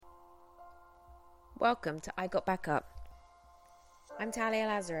Welcome to I Got Back Up. I'm Talia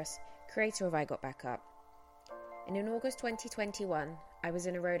Lazarus, creator of I Got Back Up. And in August 2021, I was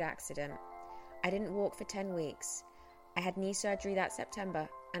in a road accident. I didn't walk for 10 weeks. I had knee surgery that September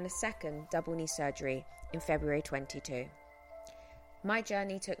and a second double knee surgery in February 22. My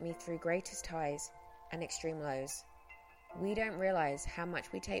journey took me through greatest highs and extreme lows. We don't realize how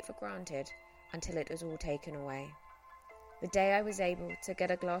much we take for granted until it is all taken away. The day I was able to get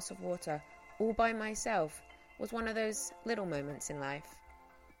a glass of water all by myself was one of those little moments in life.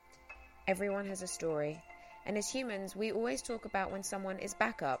 Everyone has a story, and as humans, we always talk about when someone is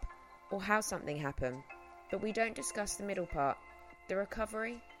back up or how something happened, but we don't discuss the middle part, the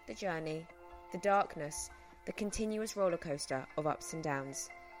recovery, the journey, the darkness, the continuous roller coaster of ups and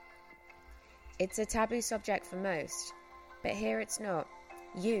downs. It's a taboo subject for most, but here it's not.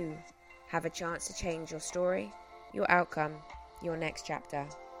 You have a chance to change your story, your outcome, your next chapter.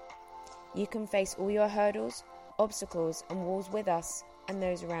 You can face all your hurdles, obstacles and walls with us and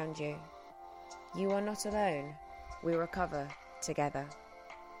those around you. You are not alone. We recover together.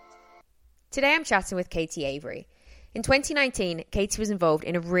 Today I'm chatting with Katie Avery. In 2019, Katie was involved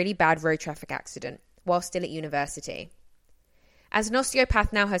in a really bad road traffic accident while still at university. As an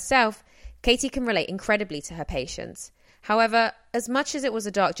osteopath now herself, Katie can relate incredibly to her patients. However, as much as it was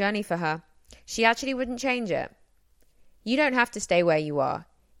a dark journey for her, she actually wouldn't change it. You don't have to stay where you are.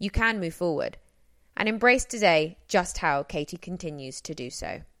 You can move forward and embrace today just how Katie continues to do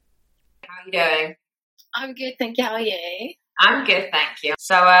so. How are you doing? I'm good, thank you. How are you? I'm good, thank you.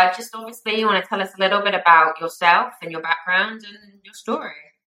 So just obviously you want to tell us a little bit about yourself and your background and your story.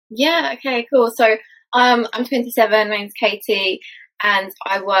 Yeah, okay, cool. So I'm 27, my name's Katie, and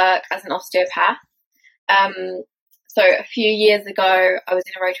I work as an osteopath. So a few years ago, I was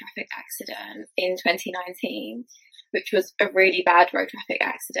in a road traffic accident in 2019, which was a really bad road traffic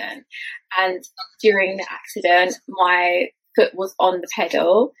accident. And during the accident, my foot was on the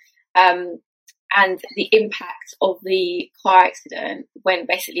pedal, and the impact of the car accident went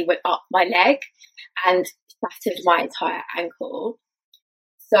up my leg and shattered my entire ankle.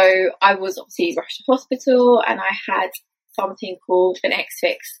 So I was obviously rushed to hospital, and I had something called an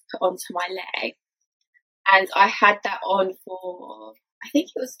X-Fix put onto my leg. And I had that on for, I think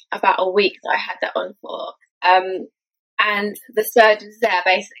it was about a week that I had that on for. And the surgeons there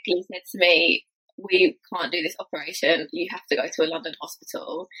basically said to me, we can't do this operation. You have to go to a London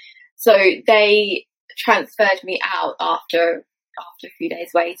hospital. So they transferred me out after a few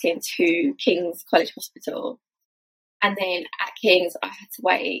days waiting to King's College Hospital. And then at King's, I had to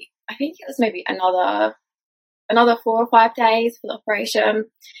wait, I think it was maybe another 4 or 5 days for the operation.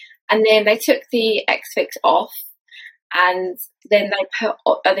 And then they took the X-Fix off, and then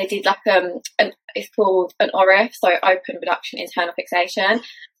they did like it's called an ORIF, so open reduction internal fixation.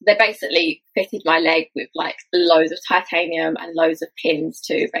 They basically fitted my leg with like loads of titanium and loads of pins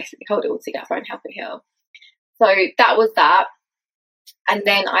to basically hold it all together and help it heal. So that was that. And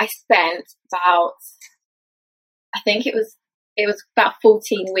then I spent about, I think it was about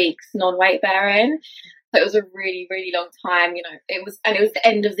 14 weeks non-weight bearing. So it was a really, really long time, you know. It was the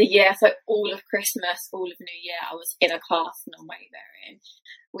end of the year, so all of Christmas, all of New Year, I was in a cast non-weight bearing,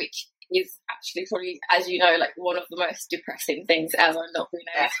 which is actually probably, as you know, like one of the most depressing things ever. Not being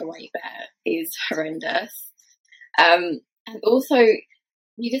able to weight bear is horrendous. And also,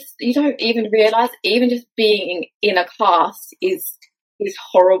 you don't even realise, even just being in a cast is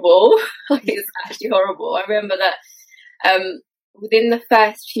horrible. Like, it's actually horrible. I remember that within the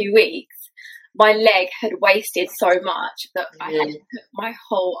first few weeks, my leg had wasted so much that I had to put my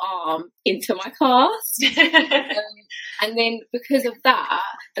whole arm into my cast. And then because of that,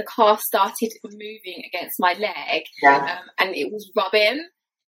 the cast started moving against my leg, and it was rubbing.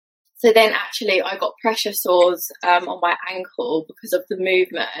 So then actually I got pressure sores on my ankle because of the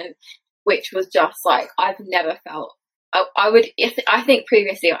movement, which was just like, I've never felt. I think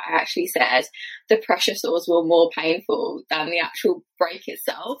previously I actually said the pressure sores were more painful than the actual break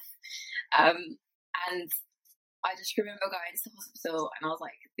itself. And I just remember going to the hospital, and I was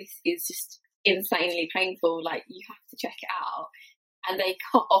like, this is just insanely painful. Like, you have to check it out. And they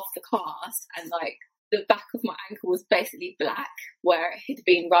cut off the cast, and like the back of my ankle was basically black where it had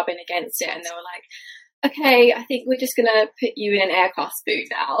been rubbing against it. And they were like, okay, I think we're just going to put you in an air cast boot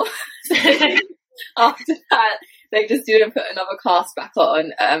now. After that, they just didn't put another cast back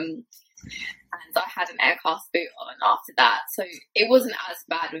on. And I had an air cast boot on after that, so it wasn't as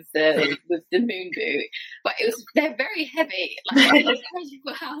bad with the moon boot, but they're very heavy. Like, I don't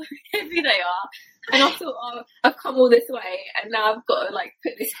know how heavy they are, and I thought, oh, I've come all this way, and now I've got to like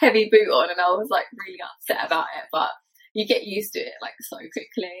put this heavy boot on, and I was like really upset about it. But you get used to it like so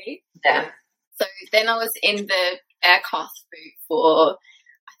quickly. Yeah. So then I was in the aircraft boot for,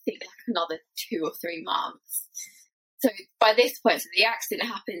 I think, like another 2 or 3 months. So by this point, so the accident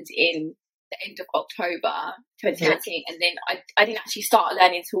happened in the end of October 2019, and then I didn't actually start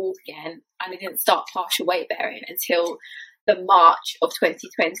learning to walk again, and I didn't start partial weight bearing until the March of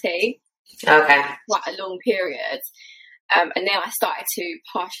 2020. Okay. Quite a long period. And then I started to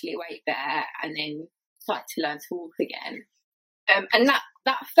partially weight bear, and then started to learn to walk again. And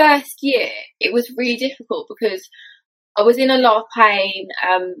that first year, it was really difficult because I was in a lot of pain,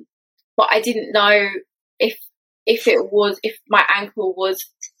 but I didn't know if my ankle was,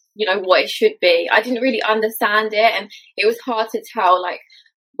 you know, what it should be. I didn't really understand it, and it was hard to tell like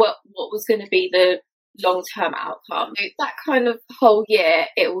what was going to be the long-term outcome. That kind of whole year,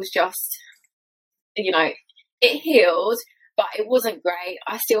 it was just, you know, it healed, but it wasn't great.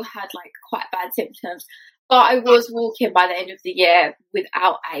 I still had like quite bad symptoms, but I was walking by the end of the year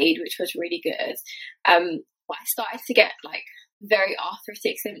without aid, which was really good. But I started to get like very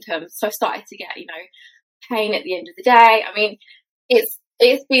arthritic symptoms. So I started to get, you know, pain at the end of the day. I mean, it's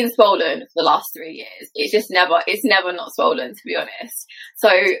been swollen for the last 3 years. It's never not swollen, to be honest.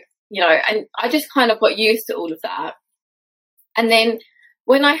 So, you know, and I just kind of got used to all of that. And then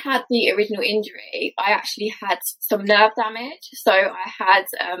when I had the original injury, I actually had some nerve damage. So I had,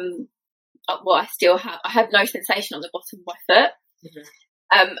 I have no sensation on the bottom of my foot.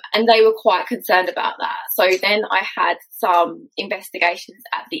 Mm-hmm. And they were quite concerned about that. So then I had some investigations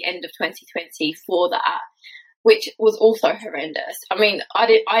at the end of 2020 for that, which was also horrendous. I mean,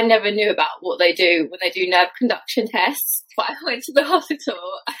 I never knew about what they do when they do nerve conduction tests, but I went to the hospital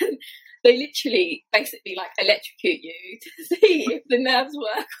and they literally basically like electrocute you to see if the nerves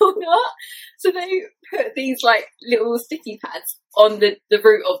work or not. So they put these like little sticky pads on the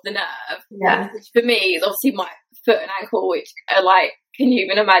root of the nerve. Yeah. Which for me is obviously my foot and ankle, which are like, can you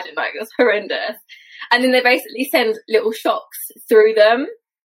even imagine? Like, it's horrendous. And then they basically send little shocks through them.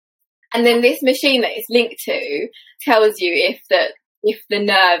 And then this machine that it's linked to tells you if the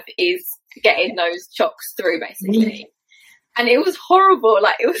nerve is getting those shocks through, basically. And it was horrible.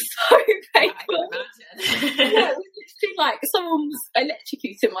 Like, it was so painful. Yeah, it was literally like someone was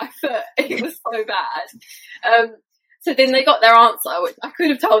electrocuting my foot. It was so bad. So then they got their answer, which I could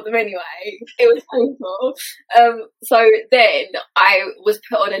have told them anyway. It was painful. So then I was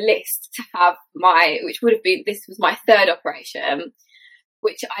put on a list to have this was my 3rd operation,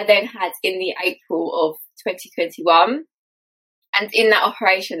 which I then had in the April of 2021. And in that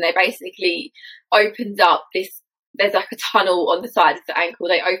operation, they basically opened up there's like a tunnel on the side of the ankle.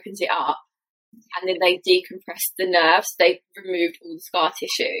 They opened it up and then they decompressed the nerves. They removed all the scar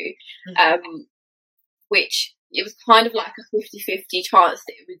tissue, which it was kind of like a 50-50 chance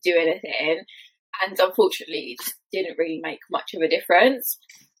that it would do anything. And unfortunately, it just didn't really make much of a difference.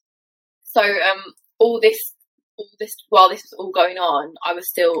 So all this while this was all going on, I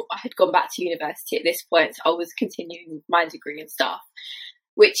had gone back to university at this point. So I was continuing with my degree and stuff,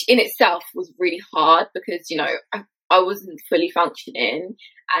 which in itself was really hard because, you know, I wasn't fully functioning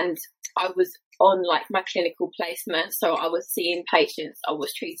and I was on like my clinical placement. So I was seeing patients, I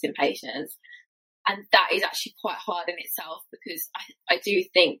was treating patients. And that is actually quite hard in itself because I do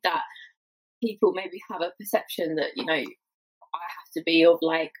think that people maybe have a perception that, you know, I have to be of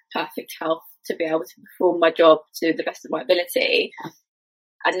like perfect health to be able to perform my job to the best of my ability.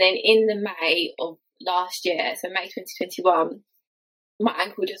 And then in the May of last year, so May 2021, my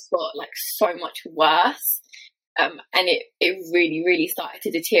ankle just got like so much worse. And it really, really started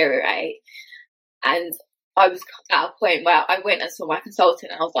to deteriorate. And I was at a point where I went and saw my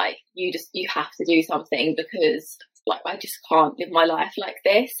consultant and I was like, you have to do something because like I just can't live my life like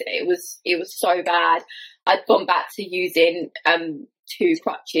this. It was so bad. I'd gone back to using 2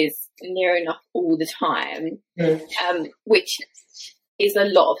 crutches near enough all the time, which is a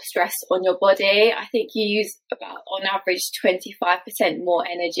lot of stress on your body. I think you use about on average 25% more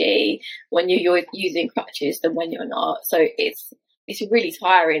energy when you're using crutches than when you're not. So it's really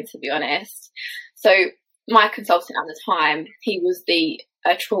tiring, to be honest. So my consultant at the time, he was the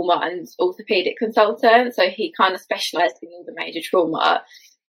trauma and orthopedic consultant. So he kind of specialised in all the major trauma.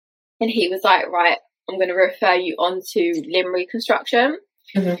 And he was like, right, I'm going to refer you on to limb reconstruction.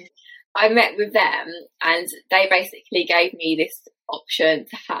 Mm-hmm. I met with them and they basically gave me this option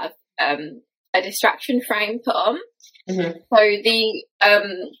to have a distraction frame put on. Mm-hmm. So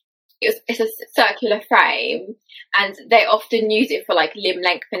it's a circular frame and they often use it for like limb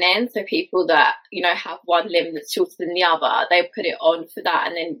lengthening. So people that, you know, have one limb that's shorter than the other, they put it on for that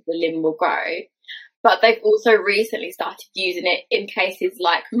and then the limb will grow. But they've also recently started using it in cases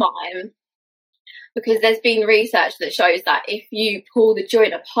like mine, because there's been research that shows that if you pull the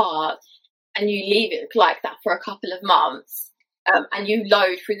joint apart and you leave it like that for a couple of months, and you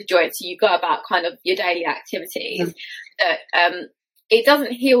load through the joint, so you go about kind of your daily activities, that it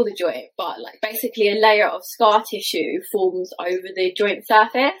doesn't heal the joint, but like basically a layer of scar tissue forms over the joint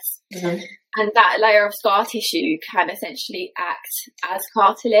surface. And that layer of scar tissue can essentially act as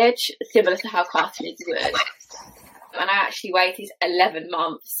cartilage, similar to how cartilage would. And I actually waited 11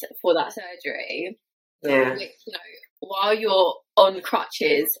 months for that surgery. Yeah. Which, you know, while you're on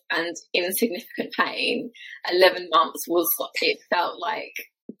crutches and in significant pain, 11 months it felt like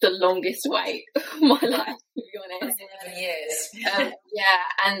the longest wait of my life, to be honest. 11 years. Yeah,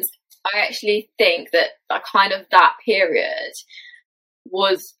 and I actually think that that period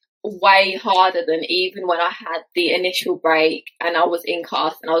was way harder than even when I had the initial break and I was in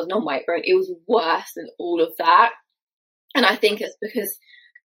cast and I was non-weight bearing. It was worse than all of that. And I think it's because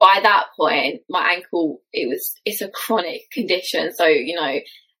by that point, my ankle, it's a chronic condition. So, you know,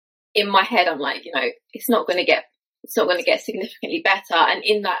 in my head, I'm like, you know, it's not going to get significantly better. And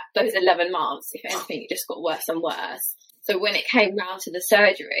in those 11 months, if anything, it just got worse and worse. So when it came round to the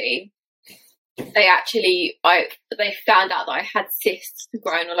surgery, they found out that I had cysts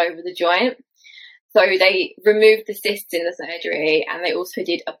growing all over the joint. So they removed the cysts in the surgery, and they also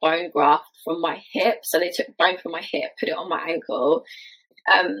did a bone graft from my hip. So they took bone from my hip, put it on my ankle.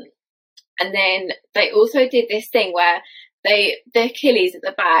 And then they also did this thing where the Achilles at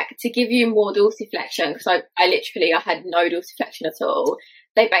the back, to give you more dorsiflexion, because I had no dorsiflexion at all.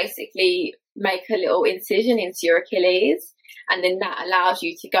 They basically make a little incision into your Achilles, and then that allows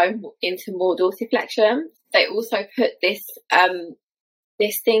you to go into more dorsiflexion. They also put this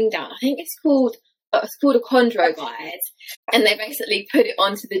thing down. I think it's called a chondro guide, and they basically put it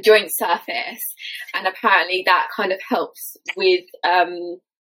onto the joint surface, and apparently that kind of helps with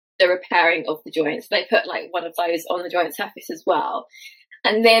the repairing of the joints. They put like one of those on the joint surface as well,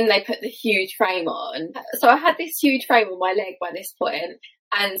 and then they put the huge frame on. So I had this huge frame on my leg by this point,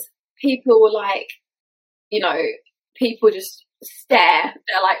 and people were like, you know, people just stare.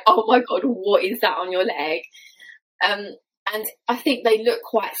 They're like, oh my god, what is that on your leg? And I think they look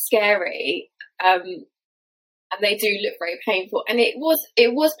quite scary. And they do look very painful, and it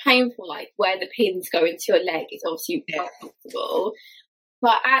was painful, like where the pins go into your leg is obviously quite comfortable,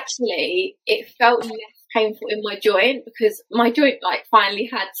 but actually it felt less painful in my joint, because my joint like finally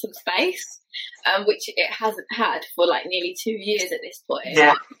had some space, which it hasn't had for like nearly 2 years at this point.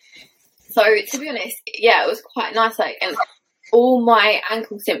 Yeah. So to be honest, yeah, it was quite nice, like, and all my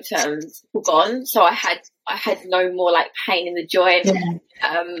ankle symptoms were gone, so I had no more like pain in the joint.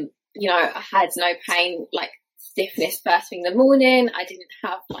 You know, I had no pain, like stiffness first thing in the morning. I didn't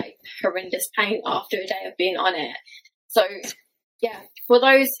have like horrendous pain after a day of being on it. So yeah, for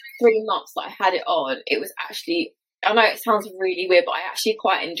those 3 months that I had it on, it was actually, I know it sounds really weird, but I actually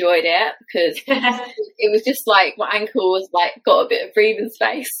quite enjoyed it, because it was just like my ankle was like got a bit of breathing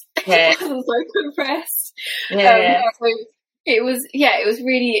space. Yeah. It was so compressed. Yeah. So it was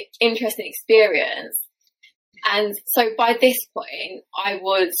really interesting experience. And so by this point, I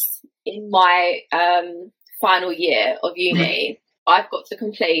was in my final year of uni. I've got to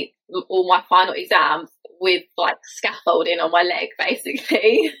complete all my final exams with like scaffolding on my leg,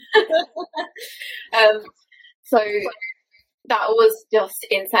 basically. So that was just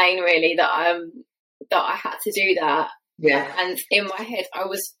insane, really, that I had to do that. Yeah. And in my head, I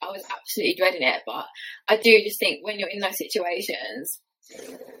was absolutely dreading it. But I do just think when you're in those situations,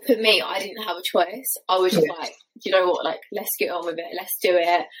 for me, I didn't have a choice. I was just like, you know what, like, let's get on with it, let's do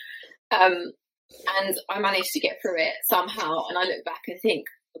it. And I managed to get through it somehow. And I look back and think,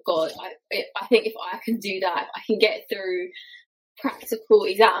 God, I think if I can do that, if I can get through practical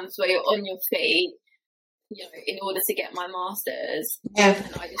exams where you're on your feet, you know, in order to get my master's. Yeah.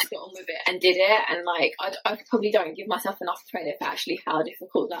 And I just got on with it and did it. And like, I probably don't give myself enough credit for actually how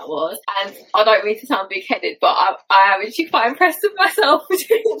difficult that was. And I don't mean to sound big-headed, but I am actually quite impressed with myself for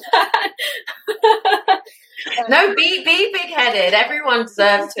doing that. No, be big-headed. Everyone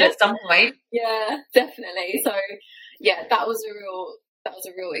deserves to at some point. Yeah, definitely. So yeah, that was a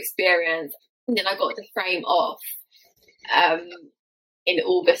real experience. And then I got the frame off in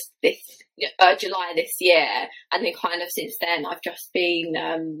July this year, and then kind of since then I've just been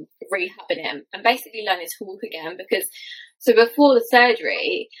rehabbing him and basically learning to walk again, because so before the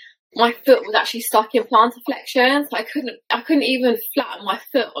surgery my foot was actually stuck in plantar flexion, so I couldn't even flatten my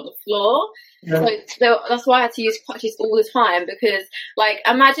foot on the floor. So that's why I had to use crutches all the time, because like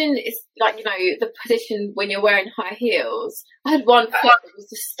imagine it's like, you know, the position when you're wearing high heels. I had one foot that was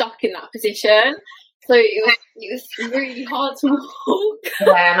just stuck in that position. So it was really hard to walk.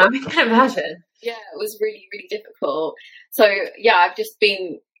 Yeah, I can imagine. Yeah, it was really, really difficult. So yeah, I've just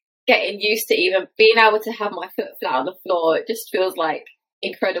been getting used to even being able to have my foot flat on the floor, it just feels like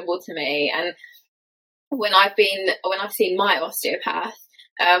incredible to me. And when I've seen my osteopath,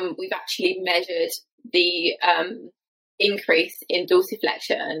 we've actually measured the increase in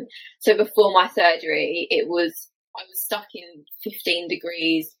dorsiflexion. So before my surgery, I was stuck in 15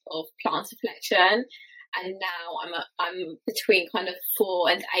 degrees of plantar flexion, and now I'm between kind of 4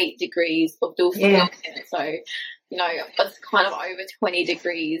 and 8 degrees of dorsiflexion. So, you know, it's kind of over 20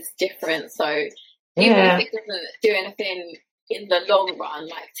 degrees difference. So even if it doesn't do anything in the long run,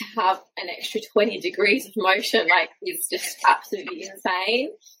 like, to have an extra 20 degrees of motion, like, is just absolutely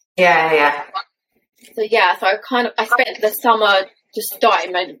insane. So I spent the summer just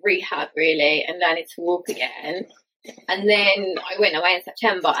starting my rehab really and learning to walk again. And then I went away in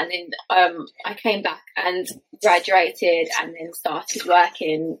September, and then I came back and graduated, and then started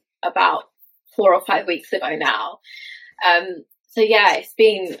working about 4 or 5 weeks ago now. So yeah, it's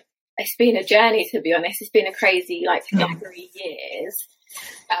been a journey, to be honest. It's been a crazy 3 years.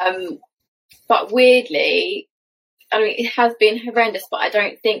 But weirdly, I mean, it has been horrendous, but I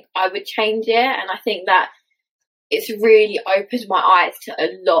don't think I would change it. And I think that it's really opened my eyes to a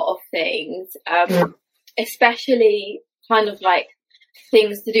lot of things, especially kind of like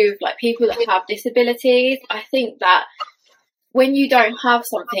things to do with like people that have disabilities. I think that when you don't have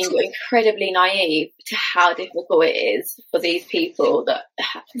something, you're incredibly naive to how difficult it is for these people that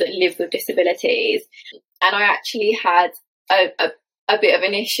live with disabilities. And I actually had a bit of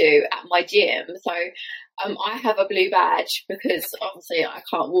an issue at my gym. So I have a blue badge because obviously I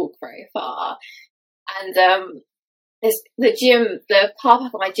can't walk very far. And the car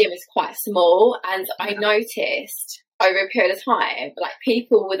park at my gym is quite small, and I noticed over a period of time, like,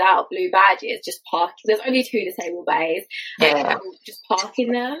 people without blue badges just parking. There's only 2 disabled bays, and people just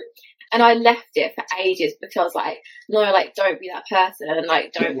parking them. And I left it for ages because I was like, no, like, don't be that person,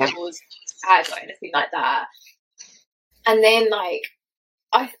 like, don't cause ag or anything like that. And then, like,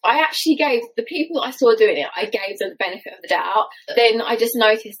 I actually gave the people that I saw doing it, I gave them the benefit of the doubt. Then I just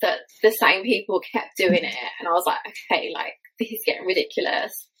noticed that the same people kept doing it, and I was like, okay, like, this is getting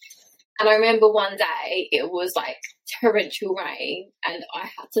ridiculous. And I remember one day it was like torrential rain, and I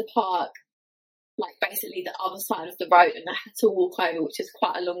had to park like basically the other side of the road, and I had to walk over, which is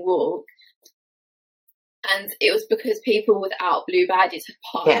quite a long walk. And it was because people without blue badges had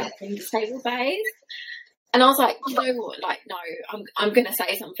parked in disabled bays. And I was like, you know what, like, no, I'm going to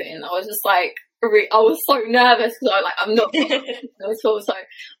say something. I was just like, I was so nervous because I'm not at all. So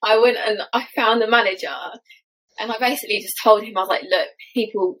I went and I found the manager, and I basically just told him, I was like, look,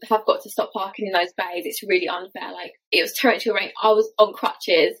 people have got to stop parking in those bays. It's really unfair. Like, it was torrential rain. I was on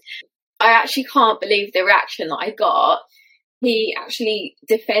crutches. I actually can't believe the reaction that I got. He actually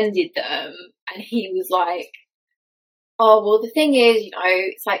defended them, and he was like, oh, well, the thing is, you know,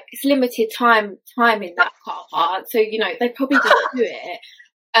 it's like, it's limited time in that car park. So, you know, they probably just do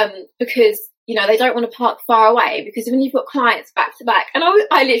it because, you know, they don't want to park far away, because when you've got clients back to back, and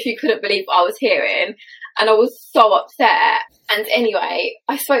I literally couldn't believe what I was hearing, and I was so upset. And anyway,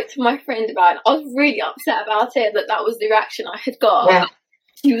 I spoke to my friend about it. I was really upset about it, that was the reaction I had got. Yeah.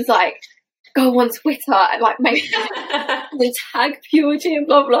 She was like, go on Twitter and like make the tag Pure Gym,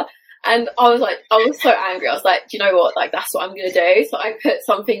 blah, blah. And I was so angry. I was like, do you know what? Like, that's what I'm going to do. So I put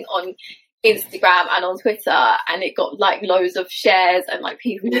something on Instagram and on Twitter, and it got like loads of shares, and like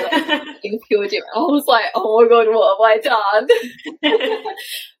people were like in Pure Gym. I was like, oh my God, what have I done?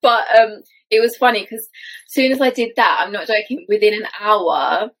 But it was funny because as soon as I did that, I'm not joking, within an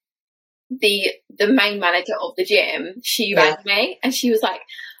hour, the main manager of the gym, she rang me, and she was like,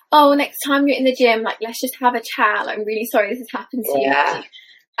 oh, next time you're in the gym, like, let's just have a chat. Like, I'm really sorry this has happened to you.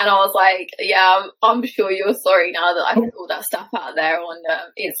 And I was like, yeah, I'm sure you're sorry now that I put all that stuff out there on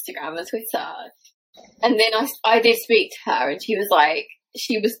Instagram and Twitter. And then I did speak to her, and she was like,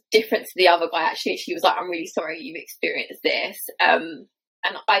 she was different to the other guy, actually. She was like, I'm really sorry you've experienced this. And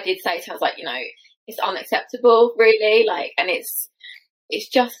I did say to her, I was like, you know, it's unacceptable, really. Like, and it's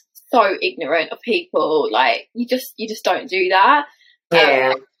just so ignorant of people. Like, you just don't do that.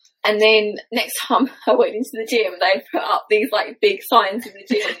 Yeah. And then next time I went into the gym, they put up these like big signs in the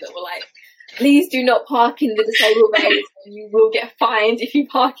gym that were like, please do not park in the disabled bays, and you will get fined if you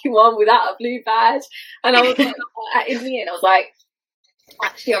park in one without a blue badge. And I was like, in the end, I was like,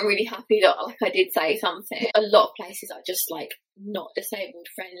 actually, I'm really happy that like I did say something. A lot of places are just like not disabled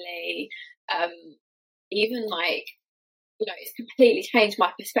friendly. Even like, you know, it's completely changed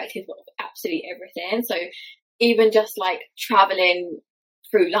my perspective of absolutely everything. So even just like traveling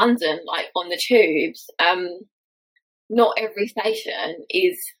through London, like on the tubes, not every station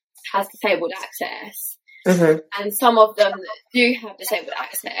has disabled access. And some of them that do have disabled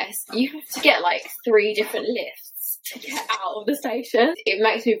access, you have to get like 3 different lifts to get out of the station. It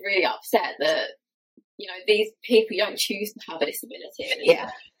makes me really upset that, you know, these people don't choose to have a disability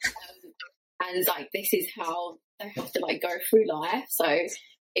anymore. And like, this is how they have to like go through life. So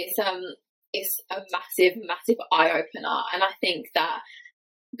it's a massive eye opener. And I think that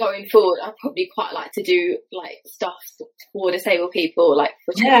going forward, I'd probably quite like to do like stuff for disabled people, like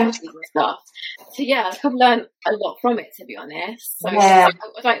for charities and stuff. So yeah, I've learned a lot from it, to be honest. So I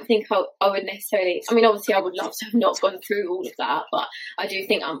don't think I would necessarily, I mean, obviously I would love to have not gone through all of that, but I do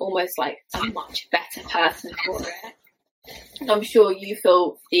think I'm almost like a much better person for it. And I'm sure you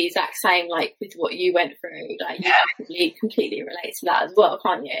feel the exact same, like with what you went through. Like you probably completely relate to that as well,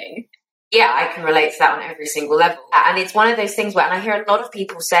 can't you? Yeah, I can relate to that on every single level. And it's one of those things where, and I hear a lot of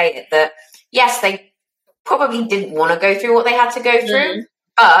people say it, that yes, they probably didn't want to go through what they had to go through,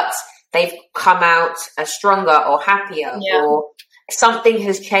 but they've come out stronger or happier, or something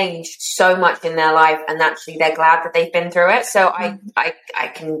has changed so much in their life, and actually they're glad that they've been through it. So I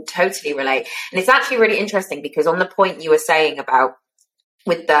can totally relate. And it's actually really interesting because on the point you were saying about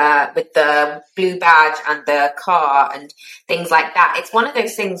with the blue badge and the car and things like that, it's one of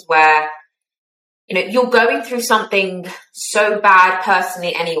those things where, you know, you're going through something so bad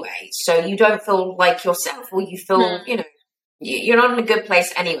personally anyway, so you don't feel like yourself, or you feel, you know, you're not in a good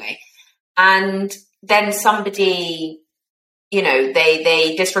place anyway. And then somebody, you know,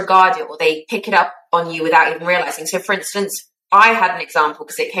 they disregard it, or they pick it up on you without even realizing. So for instance, I had an example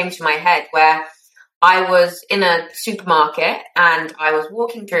because it came to my head where I was in a supermarket and I was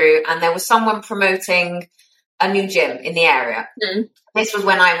walking through, and there was someone promoting a new gym in the area. This was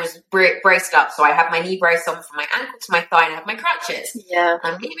when I was braced up. So I had my knee brace on from my ankle to my thigh, and I had my crutches.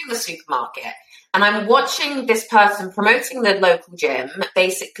 I'm leaving the supermarket and I'm watching this person promoting the local gym,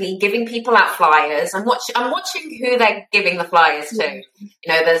 basically giving people out flyers. I'm watching who they're giving the flyers to. You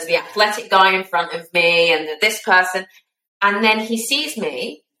know, there's the athletic guy in front of me and this person. And then he sees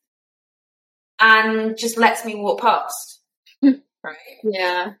me and just lets me walk past. Right?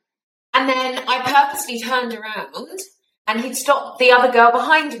 Yeah. And then I purposely turned around, and he'd stopped the other girl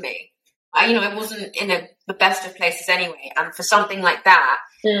behind me. I wasn't in the best of places anyway. And for something like that,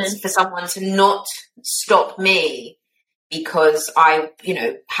 for someone to not stop me because I, you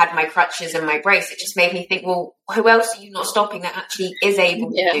know, had my crutches and my brace, it just made me think, well, who else are you not stopping that actually is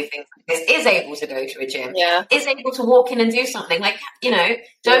able to do things like this, is able to go to a gym, is able to walk in and do something? Like, you know,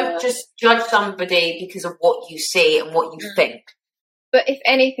 don't just judge somebody because of what you see and what you think. But if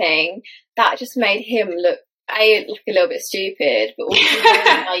anything, that just made him look like a little bit stupid, but also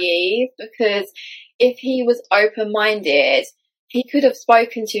very naive, because if he was open-minded, he could have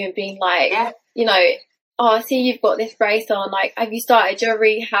spoken to you and been like, you know, oh, I see you've got this brace on, like, have you started your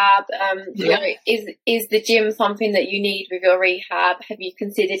rehab? You know, is the gym something that you need with your rehab? Have you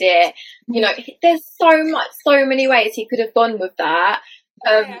considered it? You know, there's so many ways he could have gone with that.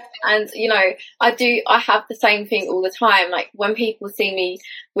 And, you know, I have the same thing all the time. Like, when people see me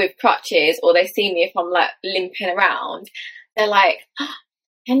with crutches, or they see me if I'm like limping around, they're like, oh,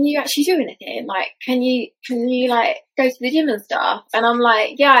 can you actually do anything? Like, can you like go to the gym and stuff? And I'm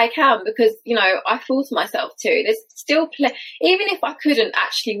like, yeah, I can, because, you know, I force myself to. There's still even if I couldn't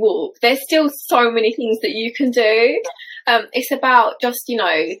actually walk, there's still so many things that you can do. It's about just, you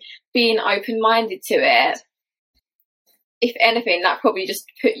know, being open-minded to it. If anything, that probably just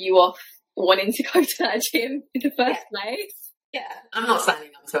put you off wanting to go to that gym in the first place. Yeah, I'm not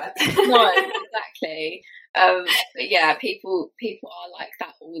signing up to it. No, exactly. But yeah, people are like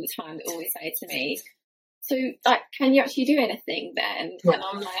that all the time. They always say to me, so, like, can you actually do anything then? And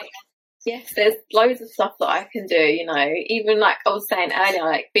I'm like, yes, there's loads of stuff that I can do, you know. Even like I was saying earlier,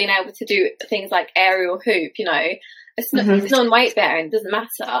 like being able to do things like aerial hoop, you know. It's non-weight bearing, it doesn't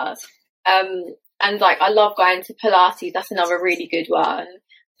matter. And like, I love going to Pilates. That's another really good one.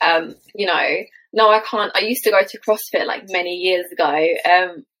 You know, no, I can't. I used to go to CrossFit like many years ago.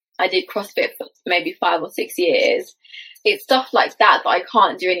 I did CrossFit for maybe 5 or 6 years. It's stuff like that I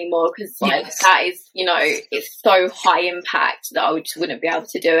can't do anymore, because like that is, you know, it's so high impact that I just wouldn't be able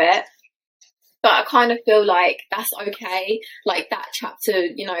to do it. But I kind of feel like that's okay. Like that chapter,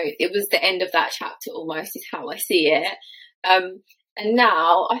 you know, it was the end of that chapter almost, is how I see it. And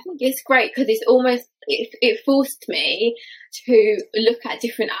now I think it's great because it's almost, it forced me to look at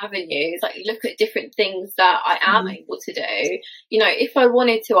different avenues, like look at different things that I am able to do. You know, if I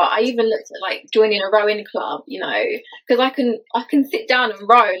wanted to, I even looked at like joining a rowing club, you know, because I can sit down and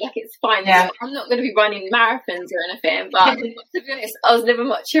row, like it's fine. Yeah. I'm not going to be running marathons or anything, but to be honest, I was never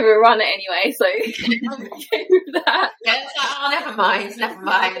much of a runner anyway, so I'm okay with that. Yeah, oh, never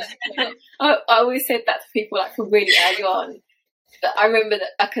mind. I always said that to people like from really early on. But I remember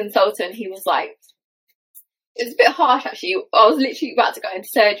that a consultant, he was like, it was a bit harsh actually. I was literally about to go into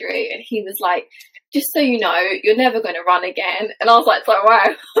surgery and he was like, just so you know, you're never going to run again. And I was like, so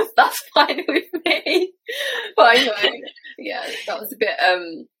wow, that's fine with me. But anyway, yeah, that was a bit,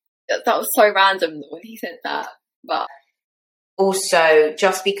 that was so random when he said that. But also,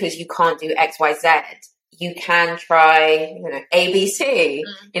 just because you can't do X, Y, Z, you can try, you know, ABC.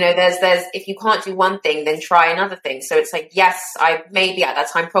 You know, there's if you can't do one thing, then try another thing. So it's like, yes, I maybe at that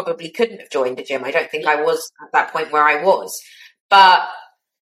time probably couldn't have joined the gym. I don't think I was at that point where I was, but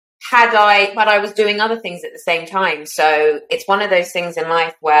I was doing other things at the same time. So it's one of those things in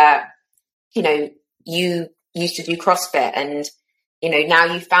life where, you know, you used to do CrossFit and, you know, now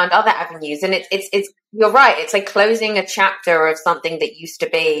you've found other avenues, and it's you're right. It's like closing a chapter of something that used to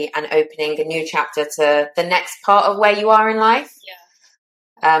be and opening a new chapter to the next part of where you are in life. yeah.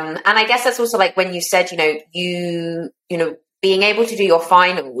 And I guess that's also like when you said, you know, you know, being able to do your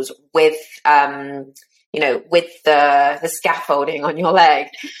finals with, you know, with the scaffolding on your leg,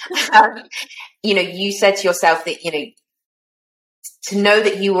 you know, you said to yourself that, you know, to know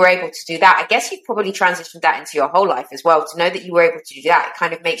that you were able to do that, I guess you've probably transitioned that into your whole life as well. To know that you were able to do that, it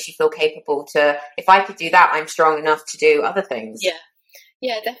kind of makes you feel capable to, if I could do that, I'm strong enough to do other things.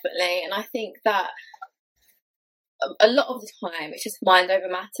 Yeah, definitely. And I think that a lot of the time it's just mind over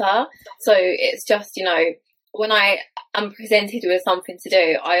matter. So it's just, you know, when I am presented with something to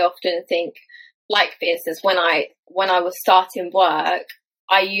do, I often think, like for instance, when I was starting work,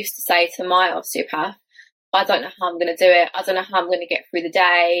 I used to say to my osteopath, I don't know how I'm going to do it. I don't know how I'm going to get through the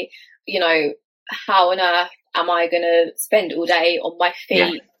day. You know, how on earth am I going to spend all day on my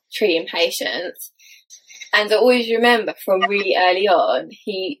feet treating patients? And I always remember from really early on,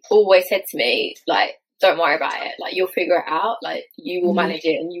 he always said to me, like, don't worry about it. Like, you'll figure it out. Like, you will manage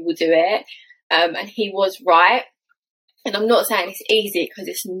it and you will do it. And he was right. And I'm not saying it's easy because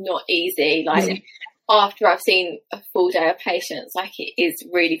it's not easy. Like, after I've seen a full day of patients, like, it is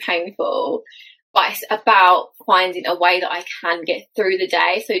really painful. But it's about finding a way that I can get through the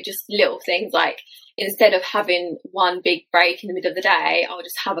day. So just little things like, instead of having one big break in the middle of the day, I'll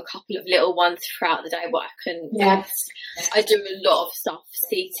just have a couple of little ones throughout the day where I can rest. I do a lot of stuff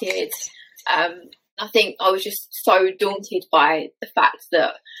seated. I think I was just so daunted by the fact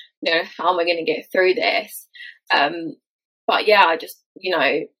that, you know, how am I going to get through this? But yeah, I just, you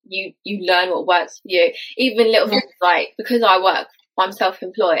know, you learn what works for you. Even little things like, because I'm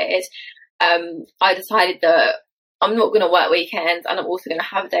self-employed, I decided that I'm not going to work weekends and I'm also going to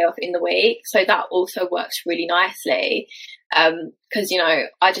have a day off in the week. So that also works really nicely. Cause you know,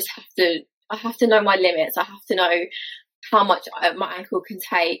 I have to know my limits. I have to know how much my ankle can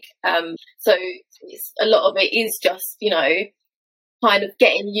take. So a lot of it is just, you know, kind of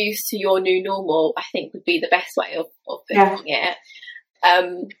getting used to your new normal, I think would be the best way of putting it.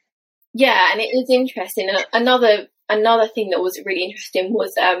 Yeah. And it is interesting. And another thing that was really interesting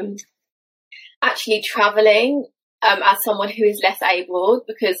was, actually traveling as someone who is less able,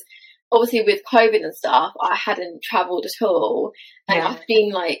 because obviously with COVID and stuff, I hadn't travelled at all, and I've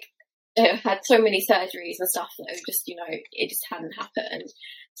been like, you know, had so many surgeries and stuff that just, you know, it just hadn't happened.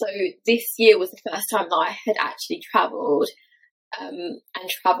 So this year was the first time that I had actually travelled, and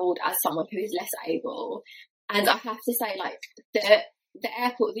travelled as someone who is less able. And I have to say, like, the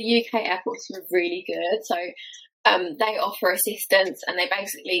UK airports were really good. So they offer assistance and they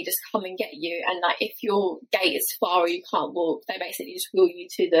basically just come and get you, and like if your gate is far or you can't walk, they basically just wheel you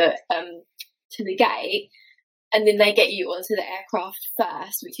to the gate, and then they get you onto the aircraft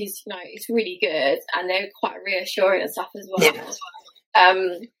first, which is, you know, it's really good, and they're quite reassuring and stuff as well.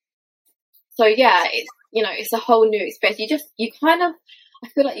 So yeah, it's, you know, it's a whole new experience. I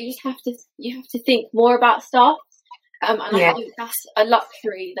feel like you have to think more about stuff. And I think that's a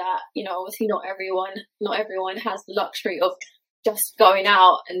luxury that, you know, obviously not everyone has the luxury of just going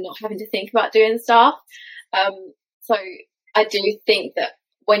out and not having to think about doing stuff. So I do think that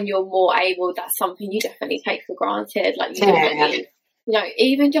when you're more able, that's something you definitely take for granted. Like, you definitely, you know,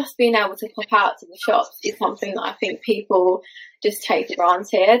 even just being able to pop out to the shops is something that I think people just take for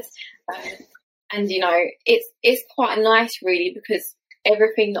granted. And, you know, it's quite nice really, because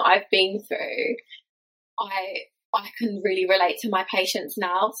everything that I've been through, I can really relate to my patients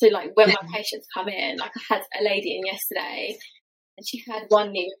now. So like when my patients come in, like I had a lady in yesterday and she had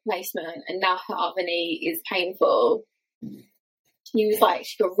one knee replacement and now her other knee is painful. She was like,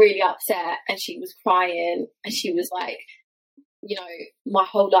 she got really upset and she was crying and she was like, you know, my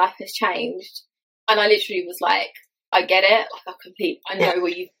whole life has changed. And I literally was like, I get it. Like I know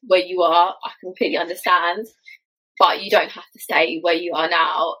where you are. I completely understand. But you don't have to stay where you are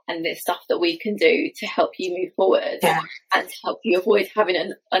now. And there's stuff that we can do to help you move forward and to help you avoid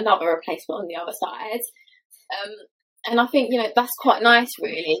having another replacement on the other side. And I think, you know, that's quite nice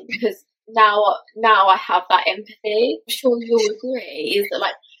really, because now I have that empathy. I'm sure you'll agree is that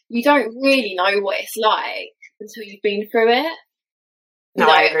like you don't really know what it's like until you've been through it. No,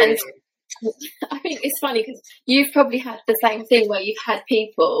 I agree. And I think it's funny because you've probably had the same thing where you've had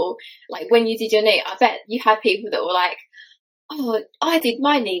people like when you did your knee. I bet you had people that were like, "Oh, I did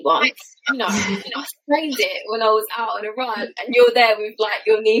my knee once. You know, I sprained it when I was out on a run," and you're there with like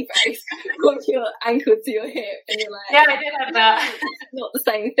your knee brace on your ankle to your hip, and you're like, "Yeah, I did have that. Not the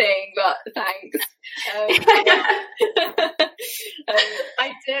same thing, but thanks."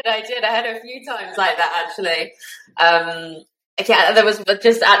 I did. I had a few times like that actually. Yeah, there was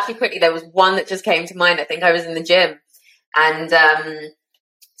just actually quickly. There was one that just came to mind. I think I was in the gym, and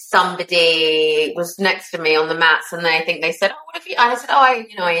somebody was next to me on the mats, and I think they said, "Oh, what have you?" I said, "Oh,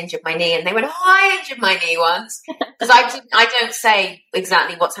 I injured my knee," and they went, "Oh, I injured my knee once," because I don't say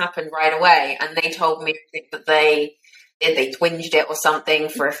exactly what's happened right away, and they told me that they twinged it or something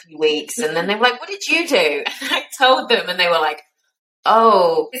for a few weeks, and then they were like, "What did you do?" And I told them, and they were like,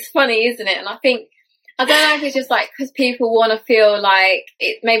 "Oh." It's funny, isn't it? And I think, I don't know if it's just like because people want to feel like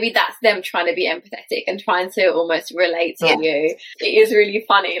maybe that's them trying to be empathetic and trying to almost relate to you. It is really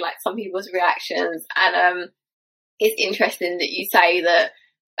funny, like some people's reactions, and it's interesting that you say that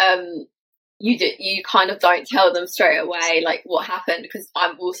you kind of don't tell them straight away like what happened, because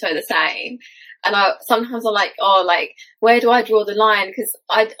I'm also the same. And sometimes I'm like, oh, like, where do I draw the line? Because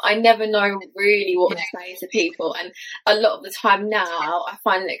I never know really what to say to people. And a lot of the time now, I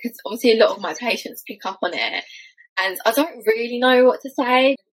find that because obviously a lot of my patients pick up on it, and I don't really know what to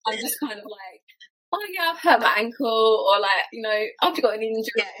say. I'm just kind of like, oh yeah, I've hurt my ankle, or like, you know, I've got an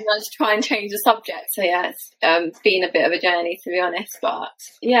injury, and I just try and change the subject. So yeah, it's been a bit of a journey, to be honest. But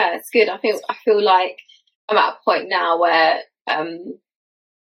yeah, it's good. I feel like I'm at a point now where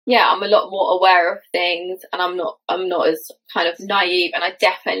I'm a lot more aware of things, and I'm not as kind of naive, and I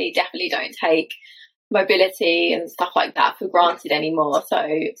definitely don't take mobility and stuff like that for granted anymore. So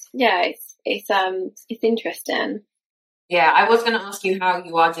yeah, it's interesting. Yeah, I was going to ask you how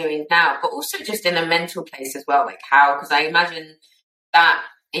you are doing now, but also just in a mental place as well, like how, because I imagine that,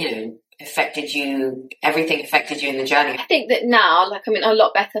 you know, everything affected you in the journey. I think that now, like, I'm in a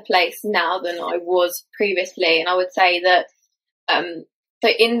lot better place now than I was previously, and I would say that so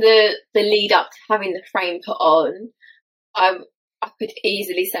in the lead up to having the frame put on, I could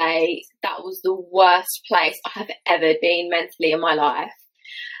easily say that was the worst place I have ever been mentally in my life.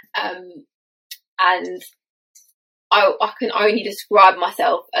 And I can only describe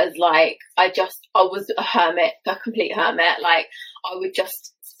myself as like, I was a hermit, a complete hermit. Like, I would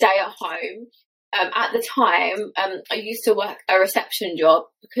just stay at home. At the time, I used to work a reception job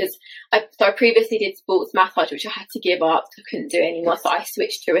because I previously did sports massage, which I had to give up. I couldn't do anymore, so I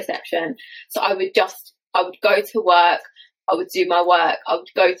switched to reception. So I would go to work, I would do my work, I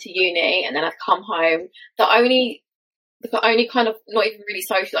would go to uni, and then I'd come home. The only kind of, not even really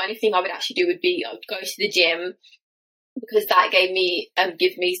social, the only thing I would actually do would be I would go to the gym, because that give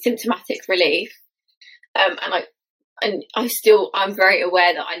me symptomatic relief. I'm very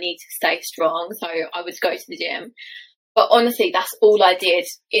aware that I need to stay strong, so I would go to the gym. But honestly, that's all I did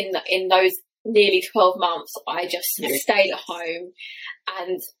in those nearly 12 months. I just stayed at home,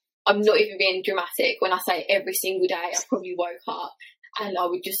 and I'm not even being dramatic when I say every single day I probably woke up and I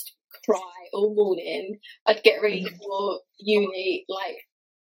would just cry all morning. I'd get ready for uni, like,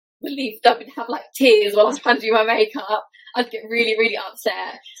 relieved up and have like tears while I was trying to do my makeup. I'd get really, really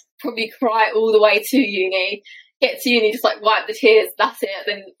upset, probably cry all the way to uni. Get to uni, just like wipe the tears, that's it.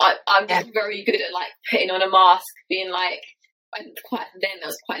 Then I'm just very good at like putting on a mask, being like, I was quite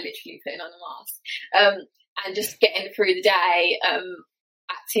literally putting on a mask, and just getting through the day,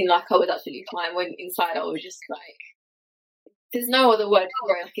 acting like I was absolutely fine, when inside I was just like, there's no other word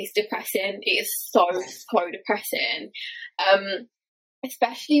for it. Like, it's depressing. It is so depressing,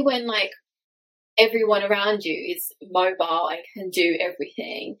 especially when like everyone around you is mobile and can do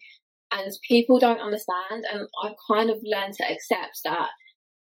everything. And people don't understand, and I've kind of learned to accept that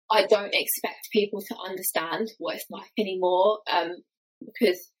I don't expect people to understand what it's like anymore.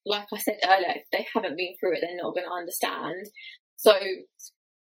 because, like I said earlier, if they haven't been through it, they're not going to understand. So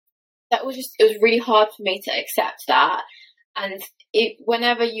it was really hard for me to accept that. And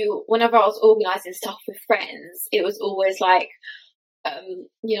whenever I was organising stuff with friends, it was always like,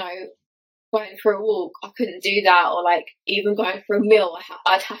 going for a walk, I couldn't do that, or like even going for a meal,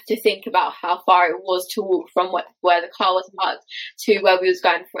 I'd have to think about how far it was to walk from where the car was parked to where we was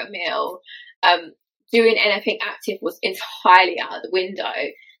going for a meal. Doing anything active was entirely out of the window.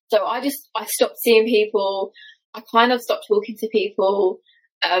 So I stopped seeing people. I kind of stopped talking to people.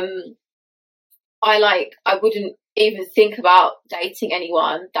 I wouldn't even think about dating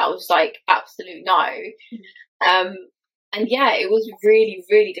anyone. That was like absolute no. And yeah, it was really,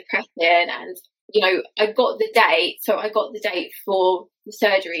 really depressing. And, I got the date. So I got the date for the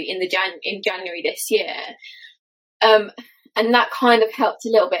surgery in January this year. And that kind of helped a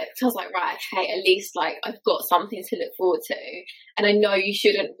little bit, because I was like, right, okay, at least like I've got something to look forward to. And I know you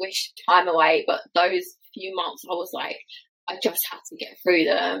shouldn't wish time away, but those few months I was like, I just had to get through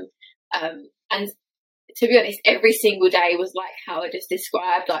them. And to be honest, every single day was like how I just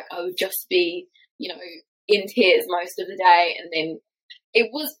described. Like I would just be, in tears most of the day. And then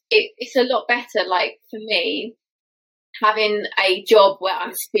it's a lot better, like for me, having a job where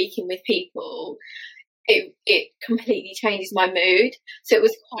I'm speaking with people. It completely changes my mood. So it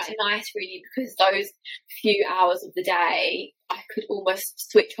was quite nice really, because those few hours of the day I could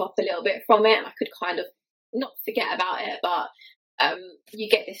almost switch off a little bit from it, and I could kind of not forget about it, but you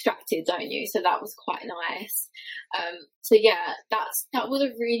get distracted, don't you? So that was quite nice. So yeah, that was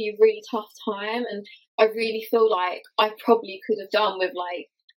a really, really tough time, and I really feel like I probably could have done with like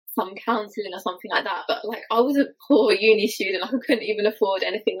some counselling or something like that, but like I was a poor uni student, I couldn't even afford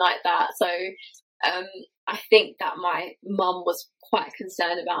anything like that. So I think that my mum was quite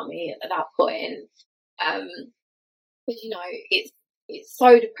concerned about me at that point. But it's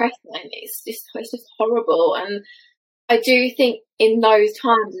so depressing, and it's just horrible. And I do think in those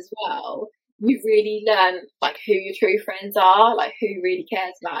times as well, you really learn like who your true friends are, like who really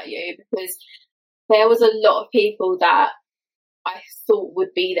cares about you, because there was a lot of people that I thought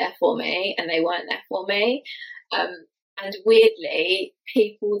would be there for me and they weren't there for me. And weirdly,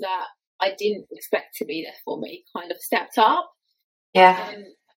 people that I didn't expect to be there for me kind of stepped up. Yeah.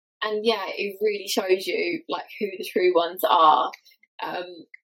 And yeah, it really shows you like who the true ones are.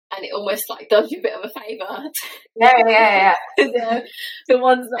 And it almost like does you a bit of a favour. Yeah. The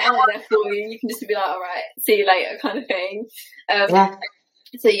ones that aren't there for you, you can just be like, all right, see you later kind of thing.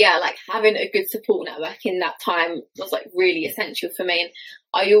 So yeah, like having a good support network in that time was like really essential for me. And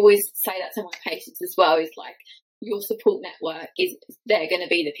I always say that to my patients as well, is like, your support network they're going to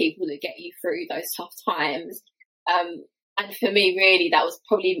be the people that get you through those tough times. And for me, really, that was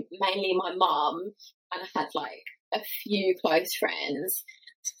probably mainly my mum, and I had like a few close friends.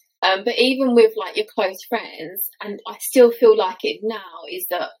 But even with like your close friends, and I still feel like it now, is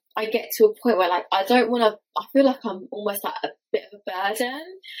that I get to a point where like I feel like I'm almost like a bit of a burden.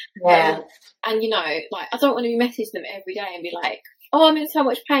 Yeah. And like I don't want to be messaging them every day and be like, oh, I'm in so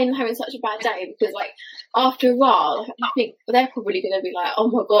much pain, I'm having such a bad day, because like after a while I think they're probably going to be like, oh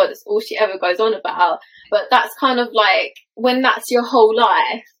my god, that's all she ever goes on about. But that's kind of like, when that's your whole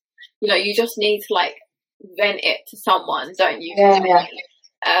life, you just need to like vent it to someone, don't you? Yeah.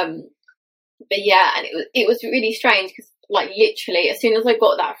 But yeah, and it was really strange, because like literally as soon as I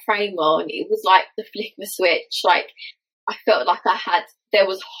got that frame on, it was like the flick of a switch. Like I felt like there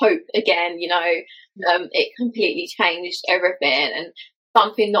was hope again, it completely changed everything. And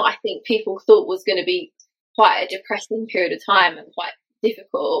something that I think people thought was going to be quite a depressing period of time and quite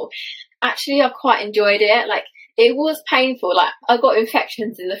difficult, actually I quite enjoyed it. Like it was painful, like I got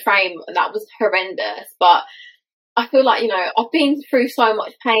infections in the frame and that was horrendous, but I feel like, I've been through so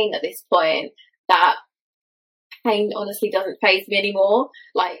much pain at this point that pain honestly doesn't faze me anymore.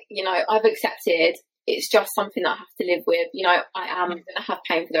 Like, I've accepted it's just something that I have to live with. I am going to have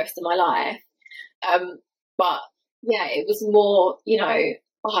pain for the rest of my life. But yeah, it was more,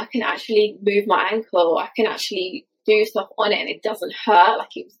 I can actually move my ankle. I can actually do stuff on it and it doesn't hurt.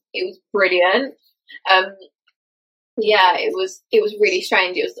 Like it was brilliant. Yeah, it was really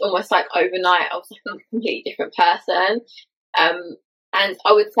strange. It was almost like overnight I was like a completely different person. And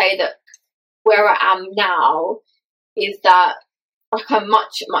I would say that where I am now is that like I'm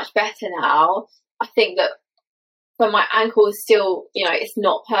much, much better now. I think that but my ankle is still, it's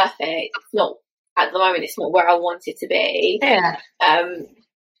not perfect. It's not, at the moment, it's not where I want it to be. Yeah.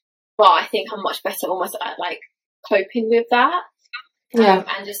 But I think I'm much better almost at like coping with that. Yeah.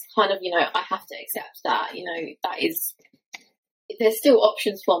 And just kind of, I have to accept that, that is, there's still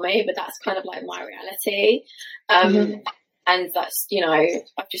options for me, but that's kind of like my reality. And that's, you know,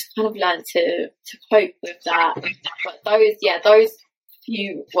 I've just kind of learned to cope with that. But those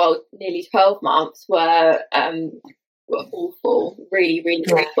few, well, nearly 12 months were awful, really, really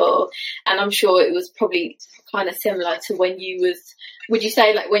awful. And I'm sure it was probably kind of similar to when you was, would you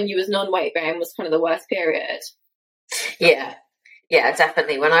say like when you was non-weight bearing was kind of the worst period? Yeah,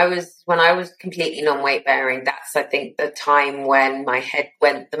 definitely. When I was completely non-weight bearing, that's, I think, the time when my head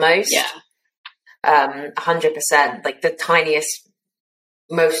went the most. 100%. Like the tiniest,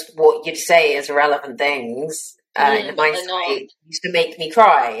 most what you'd say is irrelevant things in hindsight used to make me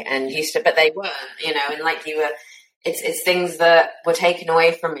cry, but they weren't, you know. And like it's things that were taken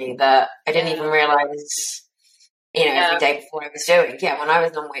away from me that I didn't even realize, you know, every day before I was doing. Yeah, when I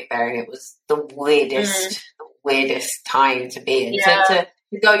was non-weight bearing, it was the weirdest time to be in. So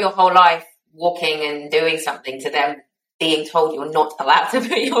to go your whole life walking and doing something to them being told you're not allowed to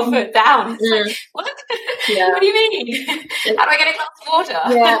put your foot down. It's like, what? What do you mean? How do I get a glass of water?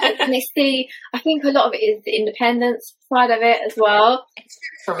 Yeah, and I think a lot of it is the independence side of it as well.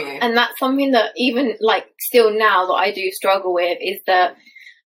 From you. And that's something that even like still now that I do struggle with, is that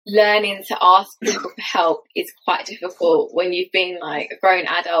learning to ask people for help is quite difficult when you've been like a grown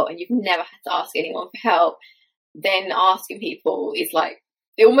adult and you've never had to ask anyone for help. Then asking people is like,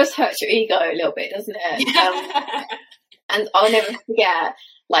 it almost hurts your ego a little bit, doesn't it? And I'll never forget,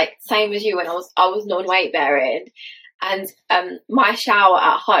 like, same as you, when I was non-weight bearing, and my shower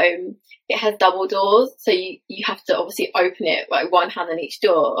at home, it has double doors, so you have to obviously open it like one hand on each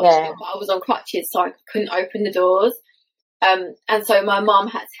door. Yeah. But I was on crutches, so I couldn't open the doors, and so my mum